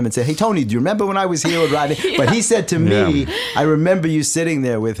went to him and said, hey, Tony, do you remember when I was here with Rodney? Yeah. But he said to me, I remember you sitting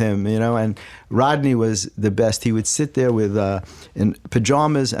there with him, you know, and Rodney was the best. He would sit there with in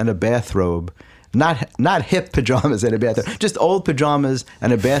pajamas and a bathrobe, not hip pajamas and a bathrobe, just old pajamas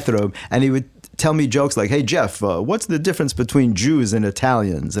and a bathrobe. And he would tell me jokes like, hey, Jeff, what's the difference between Jews and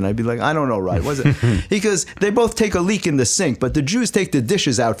Italians? And I'd be like, I don't know, right? Was it? Because they both take a leak in the sink, but the Jews take the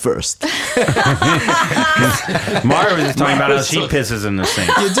dishes out first. Mara was just talking about how she pisses in the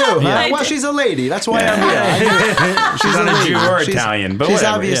sink. You do? Huh? Yeah. Well, she's a lady. That's why I'm here. She's not a Jew or Italian, but she's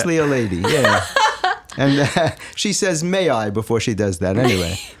whatever, obviously a lady, yeah. And she says, may I, before she does that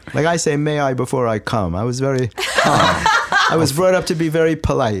anyway. Like I say, may I, before I come. I was very... I was brought up to be very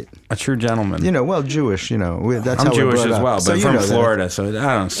polite. A true gentleman. You know, well, Jewish, you know. That's I'm how Jewish we're brought as well, up. but So from you know Florida, so I don't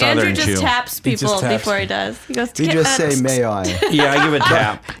know, Southern Andrew just Jew. taps people before he does. He goes, You just say, may I. Yeah, I give a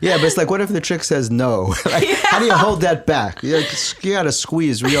tap. Yeah, but it's like, what if the chick says no? Like, how do you hold that back? You got to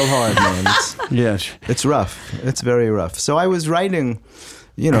squeeze real hard, man. It's rough. It's very rough. So I was writing...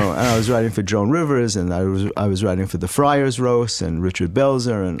 You know, and I was writing for Joan Rivers, and I was writing for the Friars Roast and Richard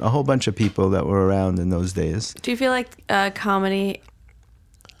Belzer and a whole bunch of people that were around in those days. Do you feel like comedy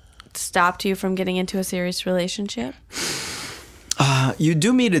stopped you from getting into a serious relationship? You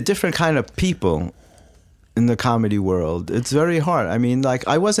do meet a different kind of people in the comedy world. It's very hard. I mean, like,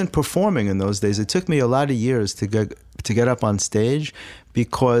 I wasn't performing in those days. It took me a lot of years to get up on stage,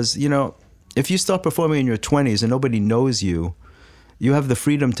 because, you know, if you start performing in your 20s and nobody knows you, you have the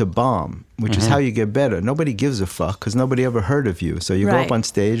freedom to bomb, which is how you get better. Nobody gives a fuck, because nobody ever heard of you. So you go up on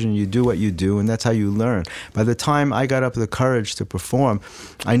stage and you do what you do, and that's how you learn. By the time I got up the courage to perform,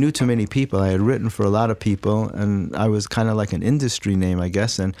 I knew too many people. I had written for a lot of people, and I was kind of like an industry name, I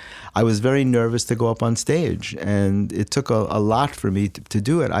guess. And I was very nervous to go up on stage. And it took a lot for me to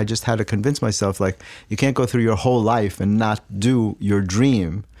do it. I just had to convince myself, like, you can't go through your whole life and not do your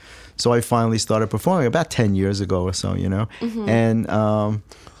dream. So I finally started performing about 10 years ago or so, you know. Mm-hmm. And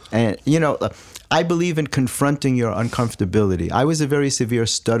And, I believe in confronting your uncomfortability. I was a very severe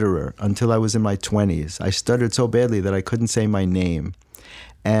stutterer until I was in my 20s. I stuttered so badly that I couldn't say my name.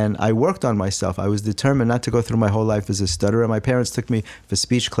 And I worked on myself. I was determined not to go through my whole life as a stutterer. My parents took me for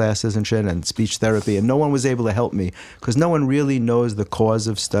speech classes and shit and speech therapy, and no one was able to help me because no one really knows the cause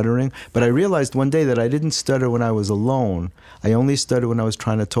of stuttering. But I realized one day that I didn't stutter when I was alone. I only stuttered when I was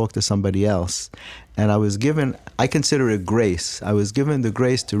trying to talk to somebody else. And I was given, I consider it grace. I was given the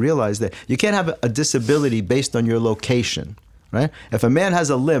grace to realize that you can't have a disability based on your location. Right? If a man has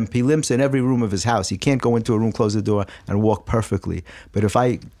a limp, he limps in every room of his house. He can't go into a room, close the door, and walk perfectly. But if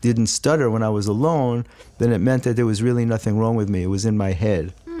I didn't stutter when I was alone, then it meant that there was really nothing wrong with me. It was in my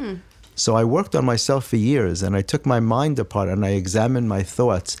head. So I worked on myself for years, and I took my mind apart, and I examined my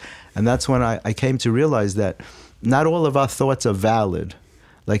thoughts. And that's when I came to realize that not all of our thoughts are valid.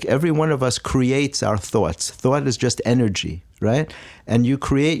 Like every one of us creates our thoughts. Thought is just energy, right? And you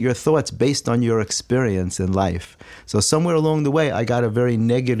create your thoughts based on your experience in life. So somewhere along the way, I got a very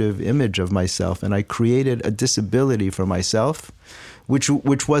negative image of myself, and I created a disability for myself, which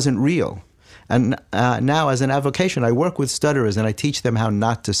wasn't real. And now, as an avocation, I work with stutterers, and I teach them how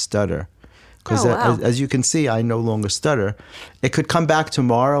not to stutter. Because as you can see, I no longer stutter. It could come back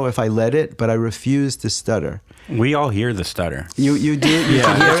tomorrow if I let it, but I refuse to stutter. We all hear the stutter. You do? You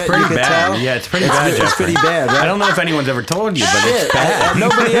can hear it's it? pretty You can bad. tell? Yeah, it's pretty bad, It's Jeffrey. pretty bad, right? I don't know if anyone's ever told you, but it's bad.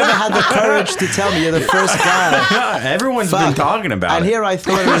 Nobody ever had the courage to tell me. You're the first guy. Everyone's been talking about and it. here I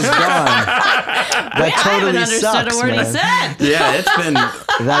thought it was gone. That I haven't totally understood sucks, a word man. he said. Yeah, it's been...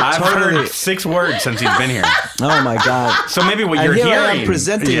 I've totally- heard 6 words since he's been here. Oh my God. So maybe what And you're here hearing... I am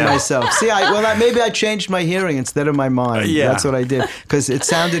presenting myself. See, maybe I changed my hearing instead of my mind. Yeah. That's what I did. Because it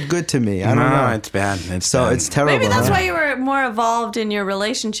sounded good to me. I don't know. it's bad. It's terrible. Maybe that's huh? why you were more evolved in your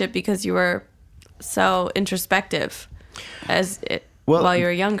relationship, because you were so introspective while you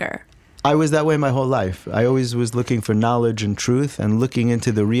were younger. I was that way my whole life. I always was looking for knowledge and truth and looking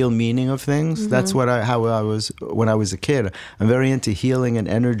into the real meaning of things. That's how I was when I was a kid. I'm very into healing and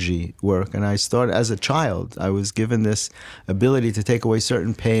energy work. And I started as a child. I was given this ability to take away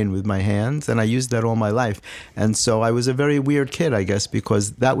certain pain with my hands. And I used that all my life. And so I was a very weird kid, I guess,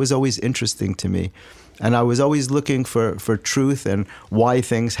 because that was always interesting to me. And I was always looking for truth and why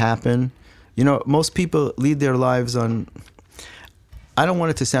things happen. Most people lead their lives on... I don't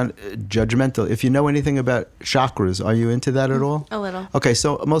want it to sound judgmental. If you know anything about chakras, are you into that at all? A little. Okay,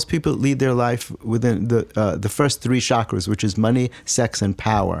 so most people lead their life within the first 3 chakras, which is money, sex, and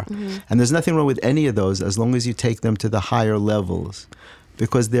power. And there's nothing wrong with any of those as long as you take them to the higher levels,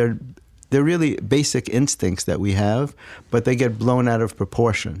 because they're really basic instincts that we have, but they get blown out of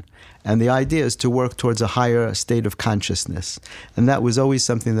proportion. And the idea is to work towards a higher state of consciousness. And that was always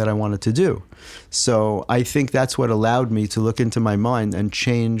something that I wanted to do. So I think that's what allowed me to look into my mind and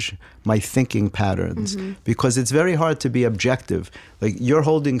change my thinking patterns. Because it's very hard to be objective. Like, you're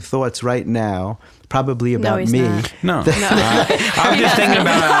holding thoughts right now, probably about he's me. not. No. I'm just thinking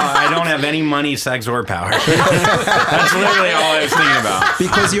about how I don't have any money, sex, or power. That's literally all I was thinking about.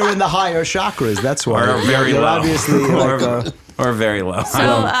 Because you're in the higher chakras, that's why. Or very You're low. obviously like Or very low.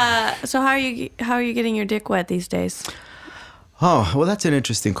 So how are you getting your dick wet these days? Oh, well, that's an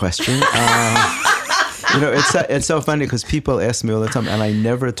interesting question. It's so funny because people ask me all the time, and I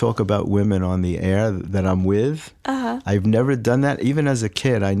never talk about women on the air that I'm with. I've never done that. Even as a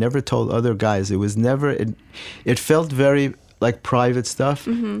kid, I never told other guys. It was never, it felt very like private stuff.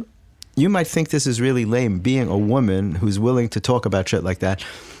 You might think this is really lame, being a woman who's willing to talk about shit like that.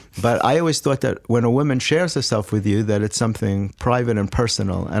 But I always thought that when a woman shares herself with you, that it's something private and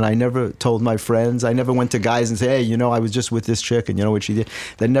personal. And I never told my friends. I never went to guys and say, hey, I was just with this chick and you know what she did.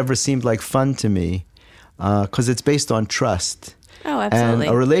 That never seemed like fun to me because it's based on trust. Oh, absolutely.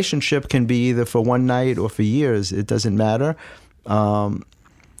 And a relationship can be either for one night or for years. It doesn't matter.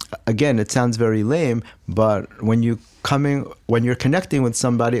 Again, it sounds very lame, but when you're connecting with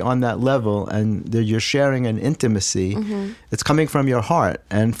somebody on that level and you're sharing an intimacy, it's coming from your heart.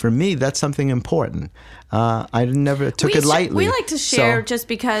 And for me, that's something important. I never took it lightly. We like to share just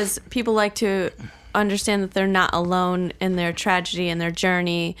because people like to understand that they're not alone in their tragedy and their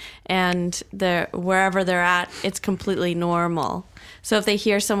journey, and wherever they're at, it's completely normal. So if they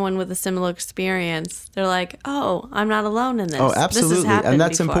hear someone with a similar experience, they're like, oh, I'm not alone in this. Oh, absolutely. This has happened And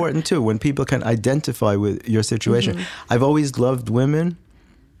that's before. important too, when people can identify with your situation. I've always loved women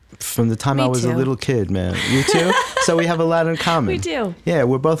from the time Me I was a too. little kid, man. You too? So we have a lot in common. We do. Yeah,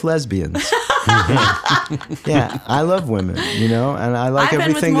 we're both lesbians. Yeah, I love women, and I like I've been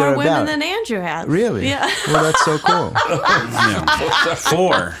with everything more they're women about. than Andrew has. Really? Yeah. Well, that's so cool.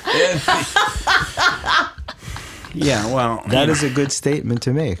 4. Yeah, well, That is a good statement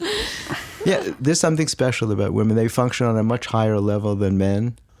to make. Yeah, there's something special about women. They function on a much higher level than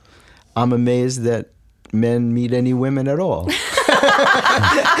men. I'm amazed that men meet any women at all.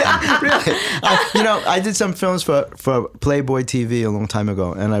 Really. I did some films for Playboy TV a long time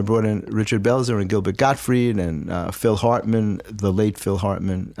ago, and I brought in Richard Belzer and Gilbert Gottfried and Phil Hartman, the late Phil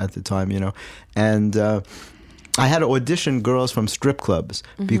Hartman at the time, And I had to audition girls from strip clubs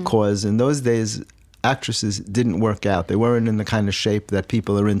because in those days, actresses didn't work out. They weren't in the kind of shape that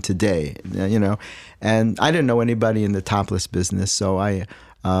people are in today, And I didn't know anybody in the topless business, so I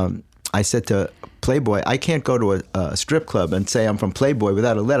said to Playboy, I can't go to a strip club and say I'm from Playboy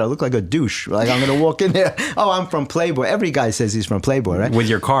without a letter. I look like a douche. Like I'm going to walk in there. Oh, I'm from Playboy. Every guy says he's from Playboy, right? with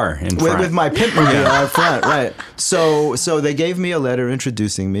your car in front. With my Pimp movie out front, right. So they gave me a letter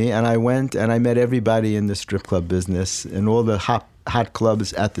introducing me, and I went and I met everybody in the strip club business and all the hot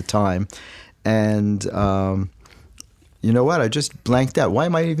clubs at the time. And you know what? I just blanked out. Why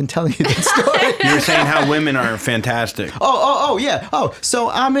am I even telling you that story? You were saying how women are fantastic. Oh, yeah. Oh, so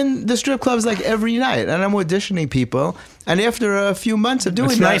I'm in the strip clubs like every night, and I'm auditioning people. And after a few months of doing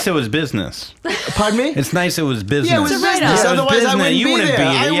that... It's nice it was business. Pardon me? It's nice it was business. Yeah, it was business. Yeah, it was Otherwise, business. I wouldn't You be wouldn't there. be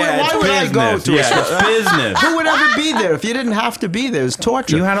there. Yeah, Why would I go to a strip it's business. Who would ever be there if you didn't have to be there? It was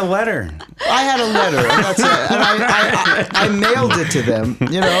torture. You had a letter. I had a letter, and that's it. And I mailed it to them,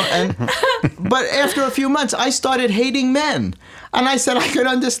 But after a few months, I started hating men. And I said I could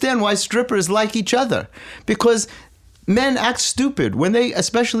understand why strippers like each other. Because men act stupid when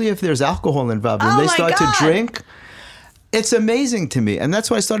especially if there's alcohol involved, when they start to drink. It's amazing to me. And that's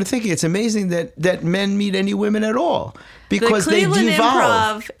why I started thinking it's amazing that men meet any women at all. Because the they Cleveland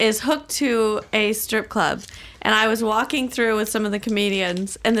devolve. Improv is hooked to a strip club. And I was walking through with some of the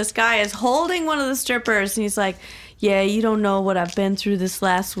comedians, and this guy is holding one of the strippers, and he's like, yeah, you don't know what I've been through this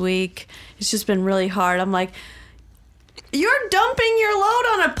last week. It's just been really hard. I'm like, you're dumping your load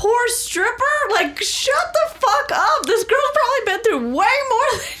on a poor stripper? Like, shut the fuck up. This girl's probably been through way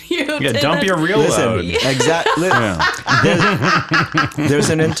more than you. Yeah, dump your real load. Exactly. There's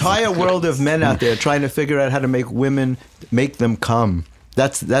an entire world of men out there trying to figure out how to make women, make them come.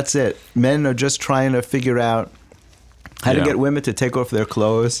 That's it. Men are just trying to figure out how to get women to take off their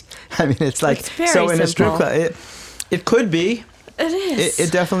clothes. I mean, it's like, so in a strip club, it could be. It is.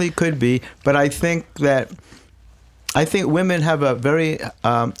 It definitely could be. But I think women have a very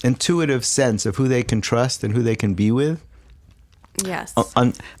intuitive sense of who they can trust and who they can be with. Yes.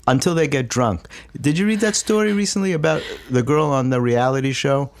 Until they get drunk. Did you read that story recently about the girl on the reality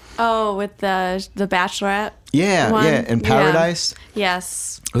show? Oh, with the Bachelorette? Yeah, one? in Paradise. Yeah.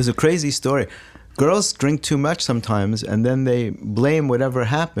 Yes. It was a crazy story. Girls drink too much sometimes, and then they blame whatever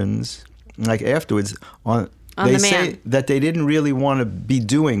happens, like afterwards, on they the say man. that they didn't really want to be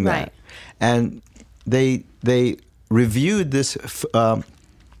doing that. Right. And they reviewed this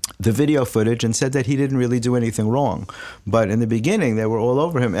the video footage and said that he didn't really do anything wrong. But in the beginning, they were all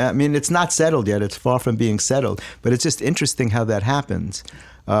over him. I mean, it's not settled yet. It's far from being settled. But it's just interesting how that happens.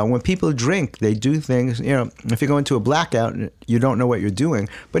 When people drink, they do things, if you go into a blackout, you don't know what you're doing.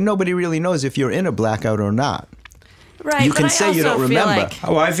 But nobody really knows if you're in a blackout or not. Right. You can say you don't remember.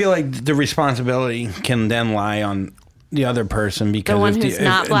 I feel like the responsibility can then lie on the other person because The one who's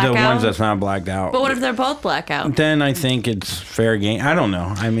not blacked the out? ones that's not blacked out. But what if they're both blackout? Then I think it's fair game. I don't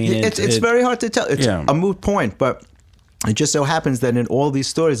know. I mean, It's very hard to tell. It's a moot point, but it just so happens that in all these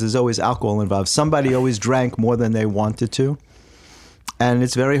stories, there's always alcohol involved. Somebody always drank more than they wanted to. And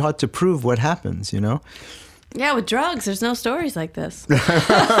it's very hard to prove what happens, Yeah, with drugs, there's no stories like this.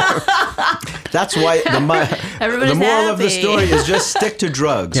 That's why the moral of the happy. story is just stick to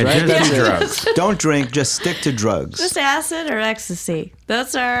drugs, Yeah, right? just do That's it. Don't drink, just stick to drugs. Just acid or ecstasy.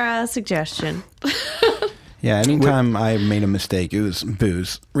 That's our suggestion. Yeah, anytime I made a mistake, it was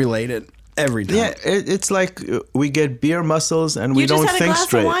booze related every time. Yeah, it's like we get beer muscles and we don't think straight. You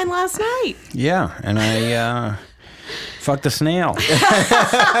just had a glass of wine last night. Yeah, and I fucked a snail.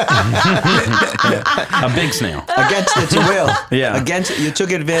 A big snail. Against its will. Yeah. You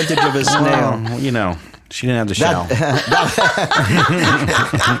took advantage of a snail. Well, she didn't have the shell.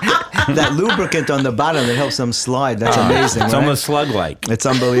 That lubricant on the bottom that helps them slide, that's amazing, It's right? almost slug-like. It's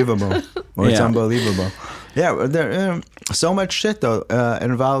unbelievable. It's Yeah. unbelievable. Yeah, so much shit, though,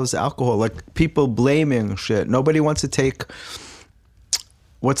 involves alcohol. Like, people blaming shit. Nobody wants to take...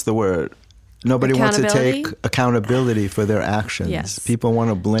 What's the word? Nobody wants to take accountability for their actions. Yes. People want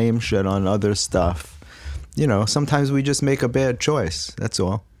to blame shit on other stuff. Sometimes we just make a bad choice. That's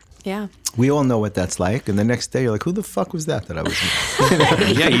all. Yeah. We all know what that's like. And the next day, you're like, who the fuck was that I was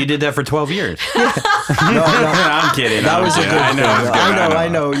with? Yeah, you did that for 12 years. No, I'm kidding. that was a good I know, thing. it's good. I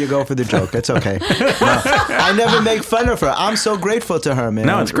know. You go for the joke. It's okay. No, I never make fun of her. I'm so grateful to her, man.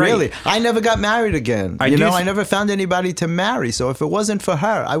 No, it's great. Really. I never got married again. I never found anybody to marry. So if it wasn't for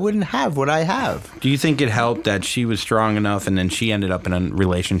her, I wouldn't have what I have. Do you think it helped that she was strong enough and then she ended up in a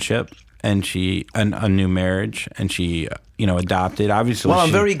relationship and a new marriage and she, adopted? Obviously. Well,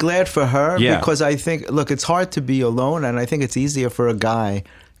 I'm very glad for her Yeah. because I think, look, it's hard to be alone. And I think it's easier for a guy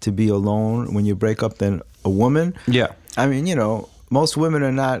to be alone when you break up than a woman. Yeah. I mean, most women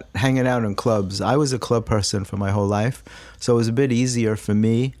are not hanging out in clubs. I was a club person for my whole life. So it was a bit easier for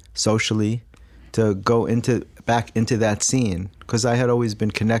me socially to go back into that scene because I had always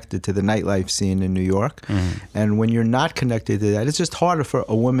been connected to the nightlife scene in New York. And when you're not connected to that, it's just harder for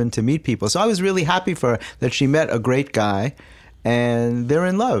a woman to meet people. So I was really happy for her that she met a great guy and they're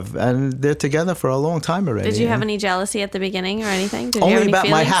in love and they're together for a long time already. Did you have any jealousy at the beginning or anything? Did you have Only any about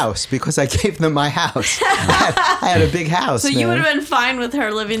my feelings? house because I gave them my house. I had a big house. So you would man. have been fine with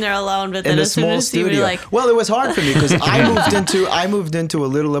her living there alone, but then In a as soon small as you were studio. like, Well, it was hard for me because I moved into a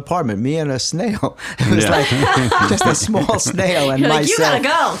little apartment, me and a snail. It was Yeah. like just a small snail and you're like, you myself.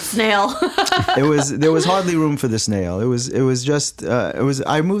 gotta go, Snail. There was hardly room for the snail.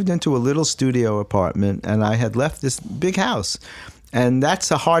 I moved into a little studio apartment and I had left this big house. And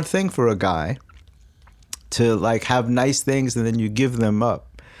that's a hard thing for a guy to like have nice things and then you give them up,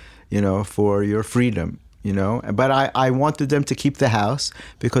 for your freedom, But I wanted them to keep the house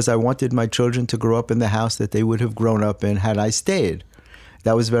because I wanted my children to grow up in the house that they would have grown up in had I stayed.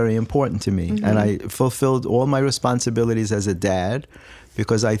 That was very important to me. And I fulfilled all my responsibilities as a dad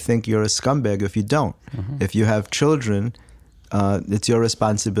because I think you're a scumbag if you don't. If you have children, it's your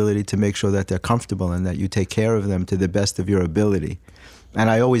responsibility to make sure that they're comfortable and that you take care of them to the best of your ability. And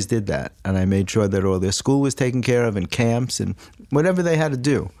I always did that. And I made sure that all their school was taken care of and camps and whatever they had to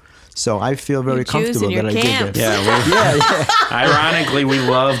do. So I feel very Your Jews comfortable and your that I camps. did that. Yeah. Yeah. Ironically, we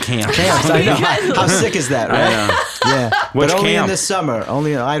love camp. Camps, I know. How sick is that, right? I know. Yeah. Which but only camp? in the summer.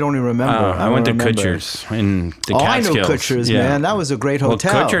 I don't even remember. I went to don't remember. Kutcher's in the Oh, I Catskills. know Kutcher's, Yeah. man. That was a great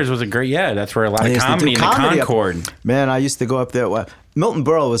hotel. Well, Kutcher's was a great, that's where a lot I of used to do comedy in the comedy up- Concord. Man, I used to go up there. Well, Milton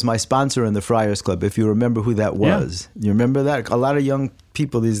Berle was my sponsor in the Friars Club, if you remember who that was. You remember that? A lot of young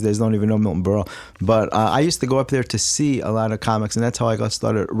people these days don't even know Milton Berle. But I used to go up there to see a lot of comics, and that's how I got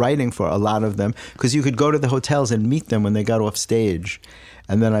started writing for a lot of them, because you could go to the hotels and meet them when they got off stage.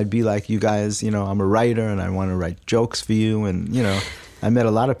 And then I'd be like, you guys, I'm a writer, and I want to write jokes for you. And, I met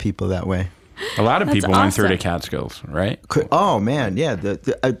a lot of people that way. A lot of That's people went through the awesome. Catskills, right? Oh, man, yeah.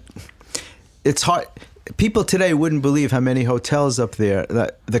 It's hard. People today wouldn't believe how many hotels up there,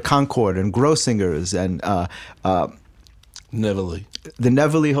 the Concord and Grossinger's and Neville. the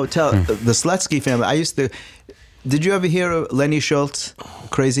Neville Hotel, the Slutsky family. Did you ever hear of Lenny Schultz,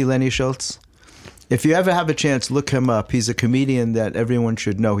 Crazy Lenny Schultz? If you ever have a chance, look him up. He's a comedian that everyone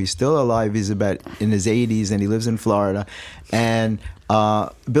should know. He's still alive. He's about in his 80s, and he lives in Florida. And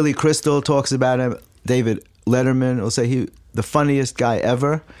Billy Crystal talks about him. David Letterman will say the funniest guy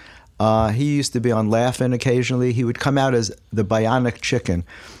ever. He used to be on Laugh-In occasionally. He would come out as the Bionic Chicken.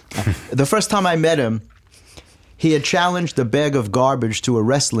 The first time I met him, he had challenged a bag of garbage to a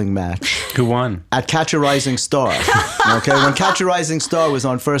wrestling match. Who won? At Catch a Rising Star. Okay, when Catch a Rising Star was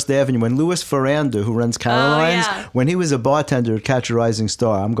on First Avenue, when Louis Ferranda, who runs Caroline's, yeah. when he was a bartender at Catch a Rising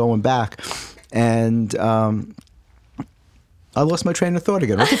Star, I'm going back, and I lost my train of thought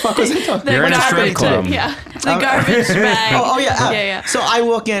again. What the fuck was I talking? You're in a strip club. Yeah, the garbage bag. Oh yeah. yeah. So I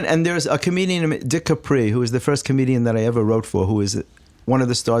walk in, and there's a comedian, Dick Capri, who is the first comedian that I ever wrote for, who is one of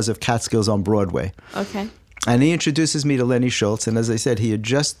the stars of Catskills on Broadway. Okay. And he introduces me to Lenny Schultz. And as I said, he had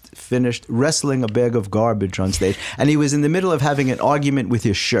just finished wrestling a bag of garbage on stage. And he was in the middle of having an argument with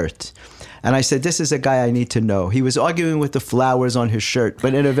his shirt. And I said, this is a guy I need to know. He was arguing with the flowers on his shirt,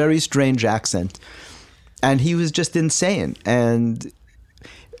 but in a very strange accent. And he was just insane. And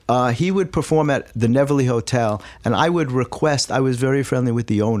he would perform at the Neville Hotel, and I would request, I was very friendly with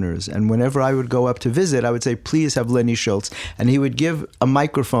the owners, and whenever I would go up to visit, I would say, please have Lenny Schultz, and he would give a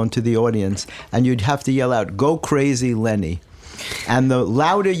microphone to the audience, and you'd have to yell out, go crazy, Lenny. And the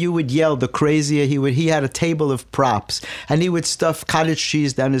louder you would yell, the crazier he would. He had a table of props, and he would stuff cottage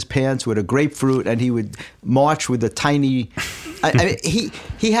cheese down his pants with a grapefruit, and he would march with a tiny... I mean,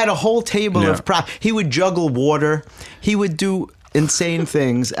 he had a whole table of props. He would juggle water. He would do insane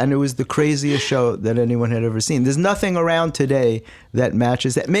things, and it was the craziest show that anyone had ever seen. There's nothing around today that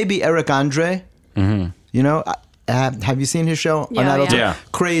matches that. Maybe Eric Andre. Mm-hmm. Have you seen his show? Yeah, on Adult yeah. Yeah.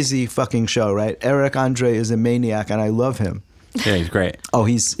 Crazy fucking show, right? Eric Andre is a maniac, and I love him. Yeah, he's great. Oh,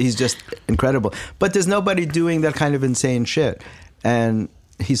 he's just incredible. But there's nobody doing that kind of insane shit. And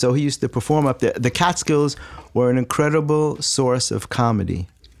he used to perform up there. The Catskills were an incredible source of comedy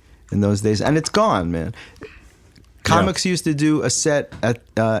in those days, and it's gone, man. Comics used to do a set at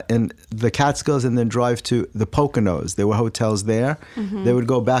in the Catskills and then drive to the Poconos. There were hotels there. They would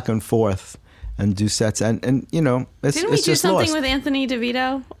go back and forth and do sets, and you know, Didn't we it's do just something lost. with Anthony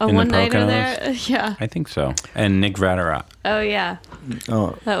DeVito? A In the one-nighter Poconos? there? Yeah. I think so. And Nick Vatterott. Oh, yeah.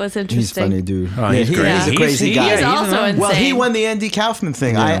 Oh, That was he's interesting. funny, dude. Oh, he's great. He's a crazy He- guy. He's Yeah, also insane. Well, he won the Andy Kaufman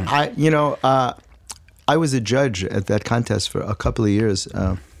thing. Yeah. I was a judge at that contest for a couple of years.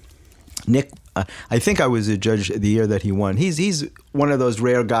 Nick, I think I was a judge the year that he won. He's one of those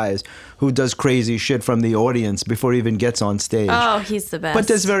rare guys who does crazy shit from the audience before he even gets on stage. Oh, he's the best. But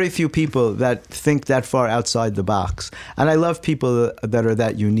there's very few people that think that far outside the box. And I love people that are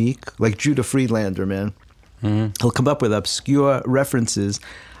that unique, like Judah Friedlander, man. He'll come up with obscure references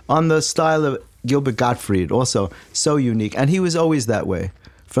on the style of Gilbert Gottfried, also so unique. And he was always that way.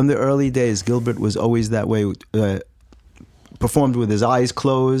 From the early days, Gilbert was always that way, performed with his eyes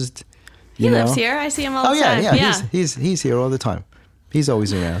closed. He lives here. I see him all the time. Yeah. He's here all the time. He's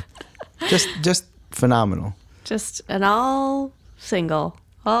always around. Just phenomenal. Just an all single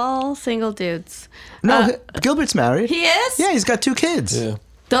dudes. No, Gilbert's married. He is? Yeah, he's got 2 kids. Yeah.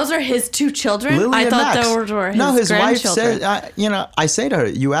 Those are his 2 children? Lily I and thought Max. those were his No, his wife grandchildren. said, I say to her,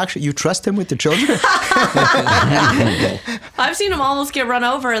 you trust him with the children? I've seen him almost get run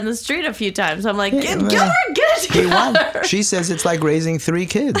over in the street a few times. I'm like, Gilbert, get it He together. won. She says it's like raising 3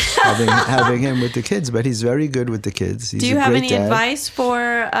 kids, having him with the kids, but he's very good with the kids. He's Do you a have great any dad. advice for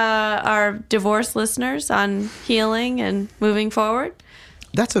our divorced listeners on healing and moving forward?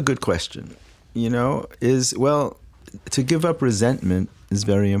 That's a good question. To give up resentment is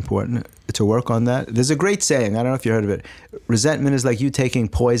very important, to work on that. There's a great saying, I don't know if you heard of it. Resentment is like you taking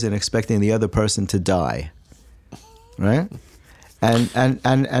poison expecting the other person to die. Right? And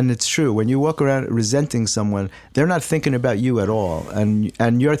it's true. When you walk around resenting someone, they're not thinking about you at all.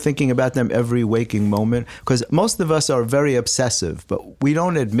 And you're thinking about them every waking moment. Because most of us are very obsessive, but we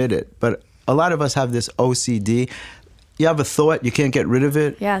don't admit it. But a lot of us have this OCD. You have a thought, you can't get rid of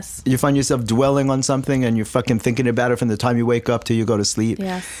it. Yes. You find yourself dwelling on something and you're fucking thinking about it from the time you wake up till you go to sleep.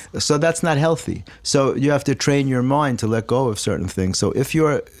 Yes. So that's not healthy. So you have to train your mind to let go of certain things. So if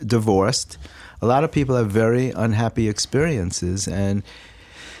you're divorced, a lot of people have very unhappy experiences, and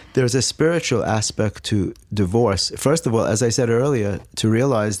there's a spiritual aspect to divorce. First of all, as I said earlier, to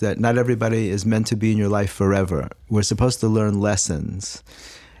realize that not everybody is meant to be in your life forever. We're supposed to learn lessons.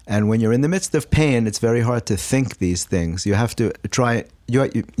 And when you're in the midst of pain, it's very hard to think these things. You have to try.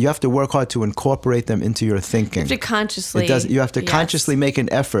 You have to work hard to incorporate them into your thinking. You have to consciously. You have to yes. consciously make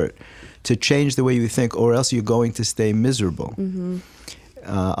an effort to change the way you think, or else you're going to stay miserable. Mm-hmm.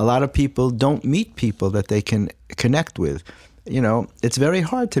 A lot of people don't meet people that they can connect with. It's very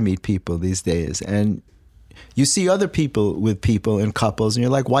hard to meet people these days, and you see other people with people in couples, and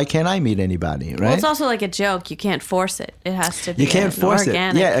you're like, why can't I meet anybody, right? Well, it's also like a joke. You can't force it. It has to be You can't force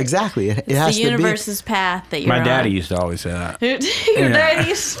organic. it. Yeah, exactly. It It's has the to be. universe's path that you're My on. daddy used to always say that. Your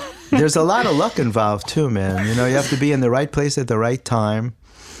daddy's. There's a lot of luck involved too, man. You have to be in the right place at the right time.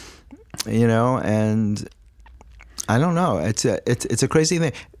 And I don't know. It's a crazy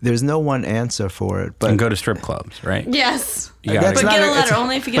thing. There's no one answer for it. But And go to strip clubs, right? Yes. You gotta That's But go. not get a a- letter. it's-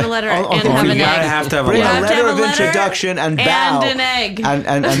 Only if you get a letter and okay. have You an gotta egg. have to have a bring You a have to letter have of a letter introduction and and bow. an egg.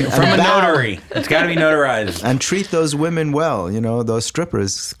 And From a bow. notary. It's got to be notarized. And treat those women well, those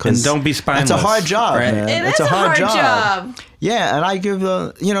strippers. 'cause And don't be spineless, It's a hard job, right? man. It it's is a hard job. Yeah, and I give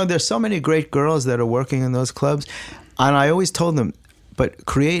there's so many great girls that are working in those clubs, and I always told them, but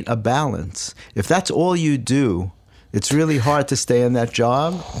create a balance. If that's all you do, it's really hard to stay in that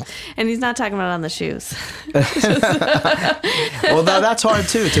job. And he's not talking about on the shoes. Although that's hard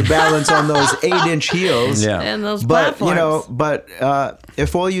too, to balance on those 8-inch heels. Yeah. And those But platforms.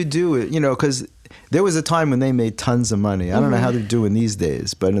 if all you do, because there was a time when they made tons of money. I don't know how they're doing these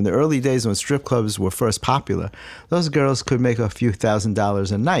days, but in the early days when strip clubs were first popular, those girls could make a few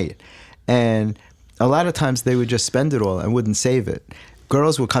 $1,000s a night, and a lot of times they would just spend it all and wouldn't save it.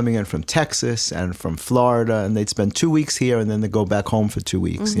 Girls were coming in from Texas and from Florida, and they'd spend 2 weeks here and then they'd go back home for 2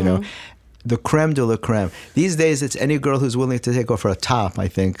 weeks. The creme de la creme. These days, it's any girl who's willing to take off her top, I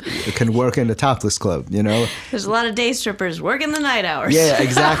think, can work in a topless club, There's a lot of day strippers working the night hours. Yeah,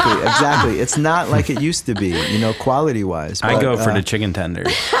 exactly. It's not like it used to be, quality-wise. I but, go for the chicken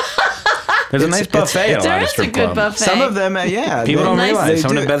tenders. There's a nice buffet at a lot There of is a strip good clubs. buffet. Some of them, yeah. People don't Nice- realize they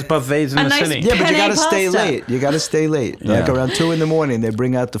some of do. the best buffets in A the nice city. Yeah, but you Penne got to stay pasta. late. You got to stay late. Like Yeah. around 2 a.m, they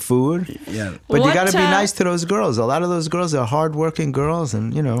bring out the food. Yeah. But you What, got to be uh, nice to those girls. A lot of those girls are hardworking girls,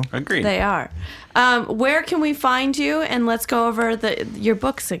 and Agreed. They are. Where can we find you? And let's go over your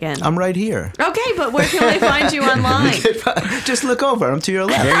books again. I'm right here. Okay, but where can we find you online? Just look over. I'm to your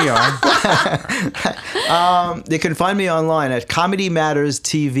left. There you are. You can find me online at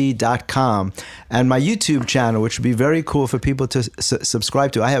comedymatterstv.com and my YouTube channel, which would be very cool for people to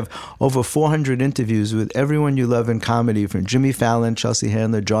subscribe to. I have over 400 interviews with everyone you love in comedy, from Jimmy Fallon, Chelsea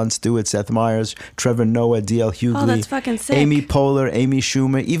Handler, Jon Stewart, Seth Meyers, Trevor Noah, D.L. Hughley, that's fucking sick. Amy Poehler, Amy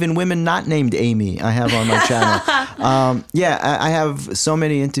Schumer, even women not named Amy I have on my channel. I have so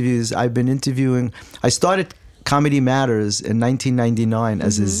many interviews. I've been interviewing. I started Comedy Matters in 1999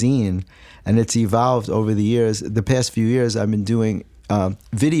 as a zine, and it's evolved over the years. The past few years, I've been doing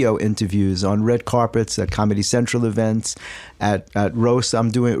video interviews on red carpets at Comedy Central events, at roast. I'm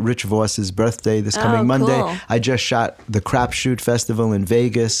doing Rich Voss's birthday this coming Monday. Cool. I just shot the Crapshoot Festival in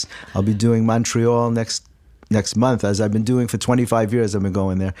Vegas. I'll be doing Montreal next month, as I've been doing for 25 years. I've been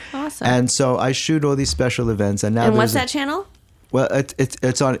going there. Awesome. And so I shoot all these special events. And now And what's there's that channel? Well,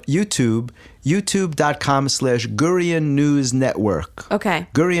 it's on YouTube, youtube.com/Gurian News Network. Okay.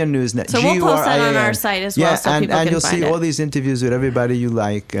 Gurian News Network. So we'll post that on our site as well, so people and can you'll find see it. all these interviews with everybody you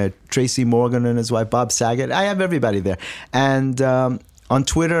like. Tracy Morgan and his wife, Bob Saget. I have everybody there. And on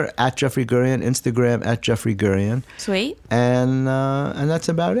Twitter, at Jeffrey Gurian, Instagram, at Jeffrey Gurian. Sweet. And that's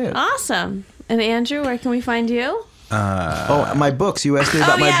about it. Awesome. And Andrew, where can we find you? My books. You asked me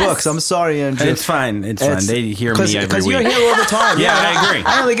about my yes. books. I'm sorry, Andrew. It's fine. It's fine. They hear me every Because week. you're here all the time. Yeah, I agree.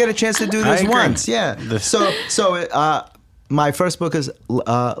 I only get a chance to do this I agree. once. Yeah. So my first book is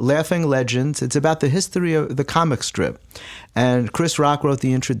Laughing Legends. It's about the history of the comic strip. And Chris Rock wrote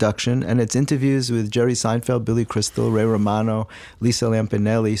the introduction, and it's interviews with Jerry Seinfeld, Billy Crystal, Ray Romano, Lisa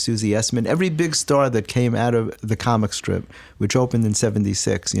Lampanelli, Susie Essman, every big star that came out of the comic strip, which opened in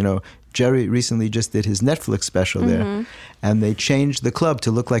 '76. Jerry recently just did his Netflix special there, and they changed the club to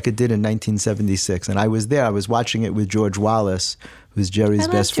look like it did in 1976. And I was there. I was watching it with George Wallace, who's Jerry's I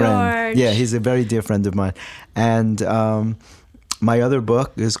love best friend. George. Yeah, he's a very dear friend of mine. And my other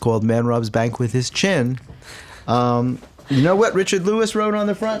book is called Man Robs Bank with His Chin. You know what Richard Lewis wrote on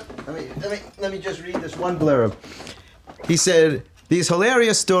the front? Let me just read this one blurb. He said, "These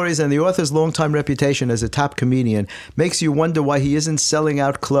hilarious stories and the author's longtime reputation as a top comedian makes you wonder why he isn't selling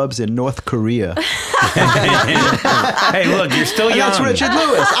out clubs in North Korea." Hey, look, you're still And young. that's Richard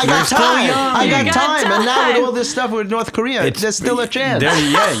Lewis. I got still time. young. I You got got time. And now with time. all this stuff with North Korea, there's still a chance.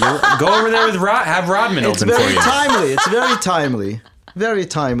 Go over there with have Rodman It's open for very you. timely. It's very timely. Very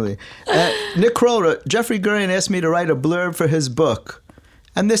timely. Nick Kroll wrote, Jeffrey Gurian asked me to write a blurb for his book.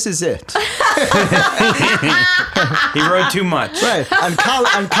 And this is it. He wrote too much. Right. And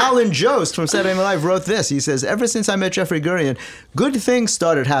Colin Jost from Saturday Night Live wrote this. He says, ever since I met Jeffrey Gurian, good things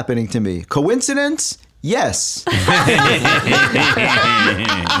started happening to me. Coincidence? Yes. So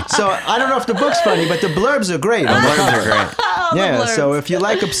I don't know if the book's funny, but the blurbs are great. on the Blurbs cover. are great. Yeah, blurbs. so if you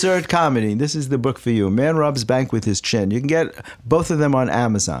like absurd comedy, this is the book for you. Man Robs Bank with His Chin. You can get both of them on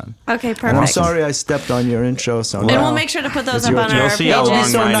Amazon. Okay, perfect. And I'm sorry I stepped on your intro. So And now we'll make sure to put those it's up your on turn. our You'll see pages. how That would be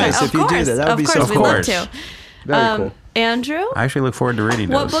long so mine nice is. if you do that. That would be so Of cool. course, we'd love to. Very cool. Andrew, I actually look forward to reading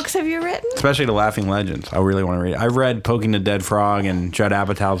those. what books have you written? Especially the Laughing Legends. I really want to read it. I've read Poking the Dead Frog and Judd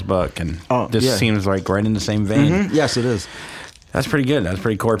Apatow's book, and this yeah. seems like right in the same vein. Yes, it is. That's pretty good. That's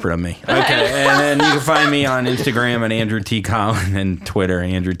pretty corporate of me. Okay, and then you can find me on Instagram at Andrew T. Collin and Twitter,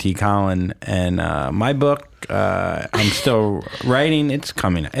 Andrew T. Collin. And my book, I'm still writing. It's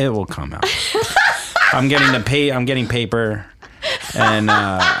coming. It will come out. I'm getting paper, and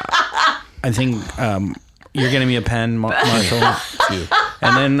I think you're getting me a pen, Marshall.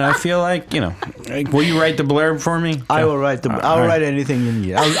 And then I feel like, will you write the blurb for me? I will write I'll write anything you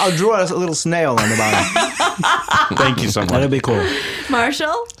need. I'll draw a little snail on the bottom. Thank you so much. That'll be cool.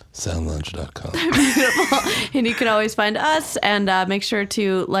 Marshall? Soundlunch.com. And you can always find us, and make sure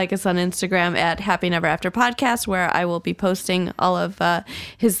to like us on Instagram at Happy Never After Podcast, where I will be posting all of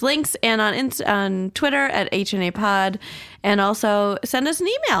his links, and on Twitter at HNA Pod, and also send us an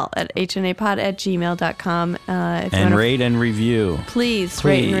email at hnapod@gmail.com. And rate and review. Please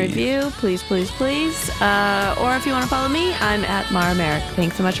rate and review. Please, please, please. Or if you want to follow me, I'm at Mara Merrick.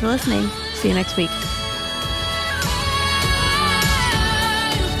 Thanks so much for listening. See you next week.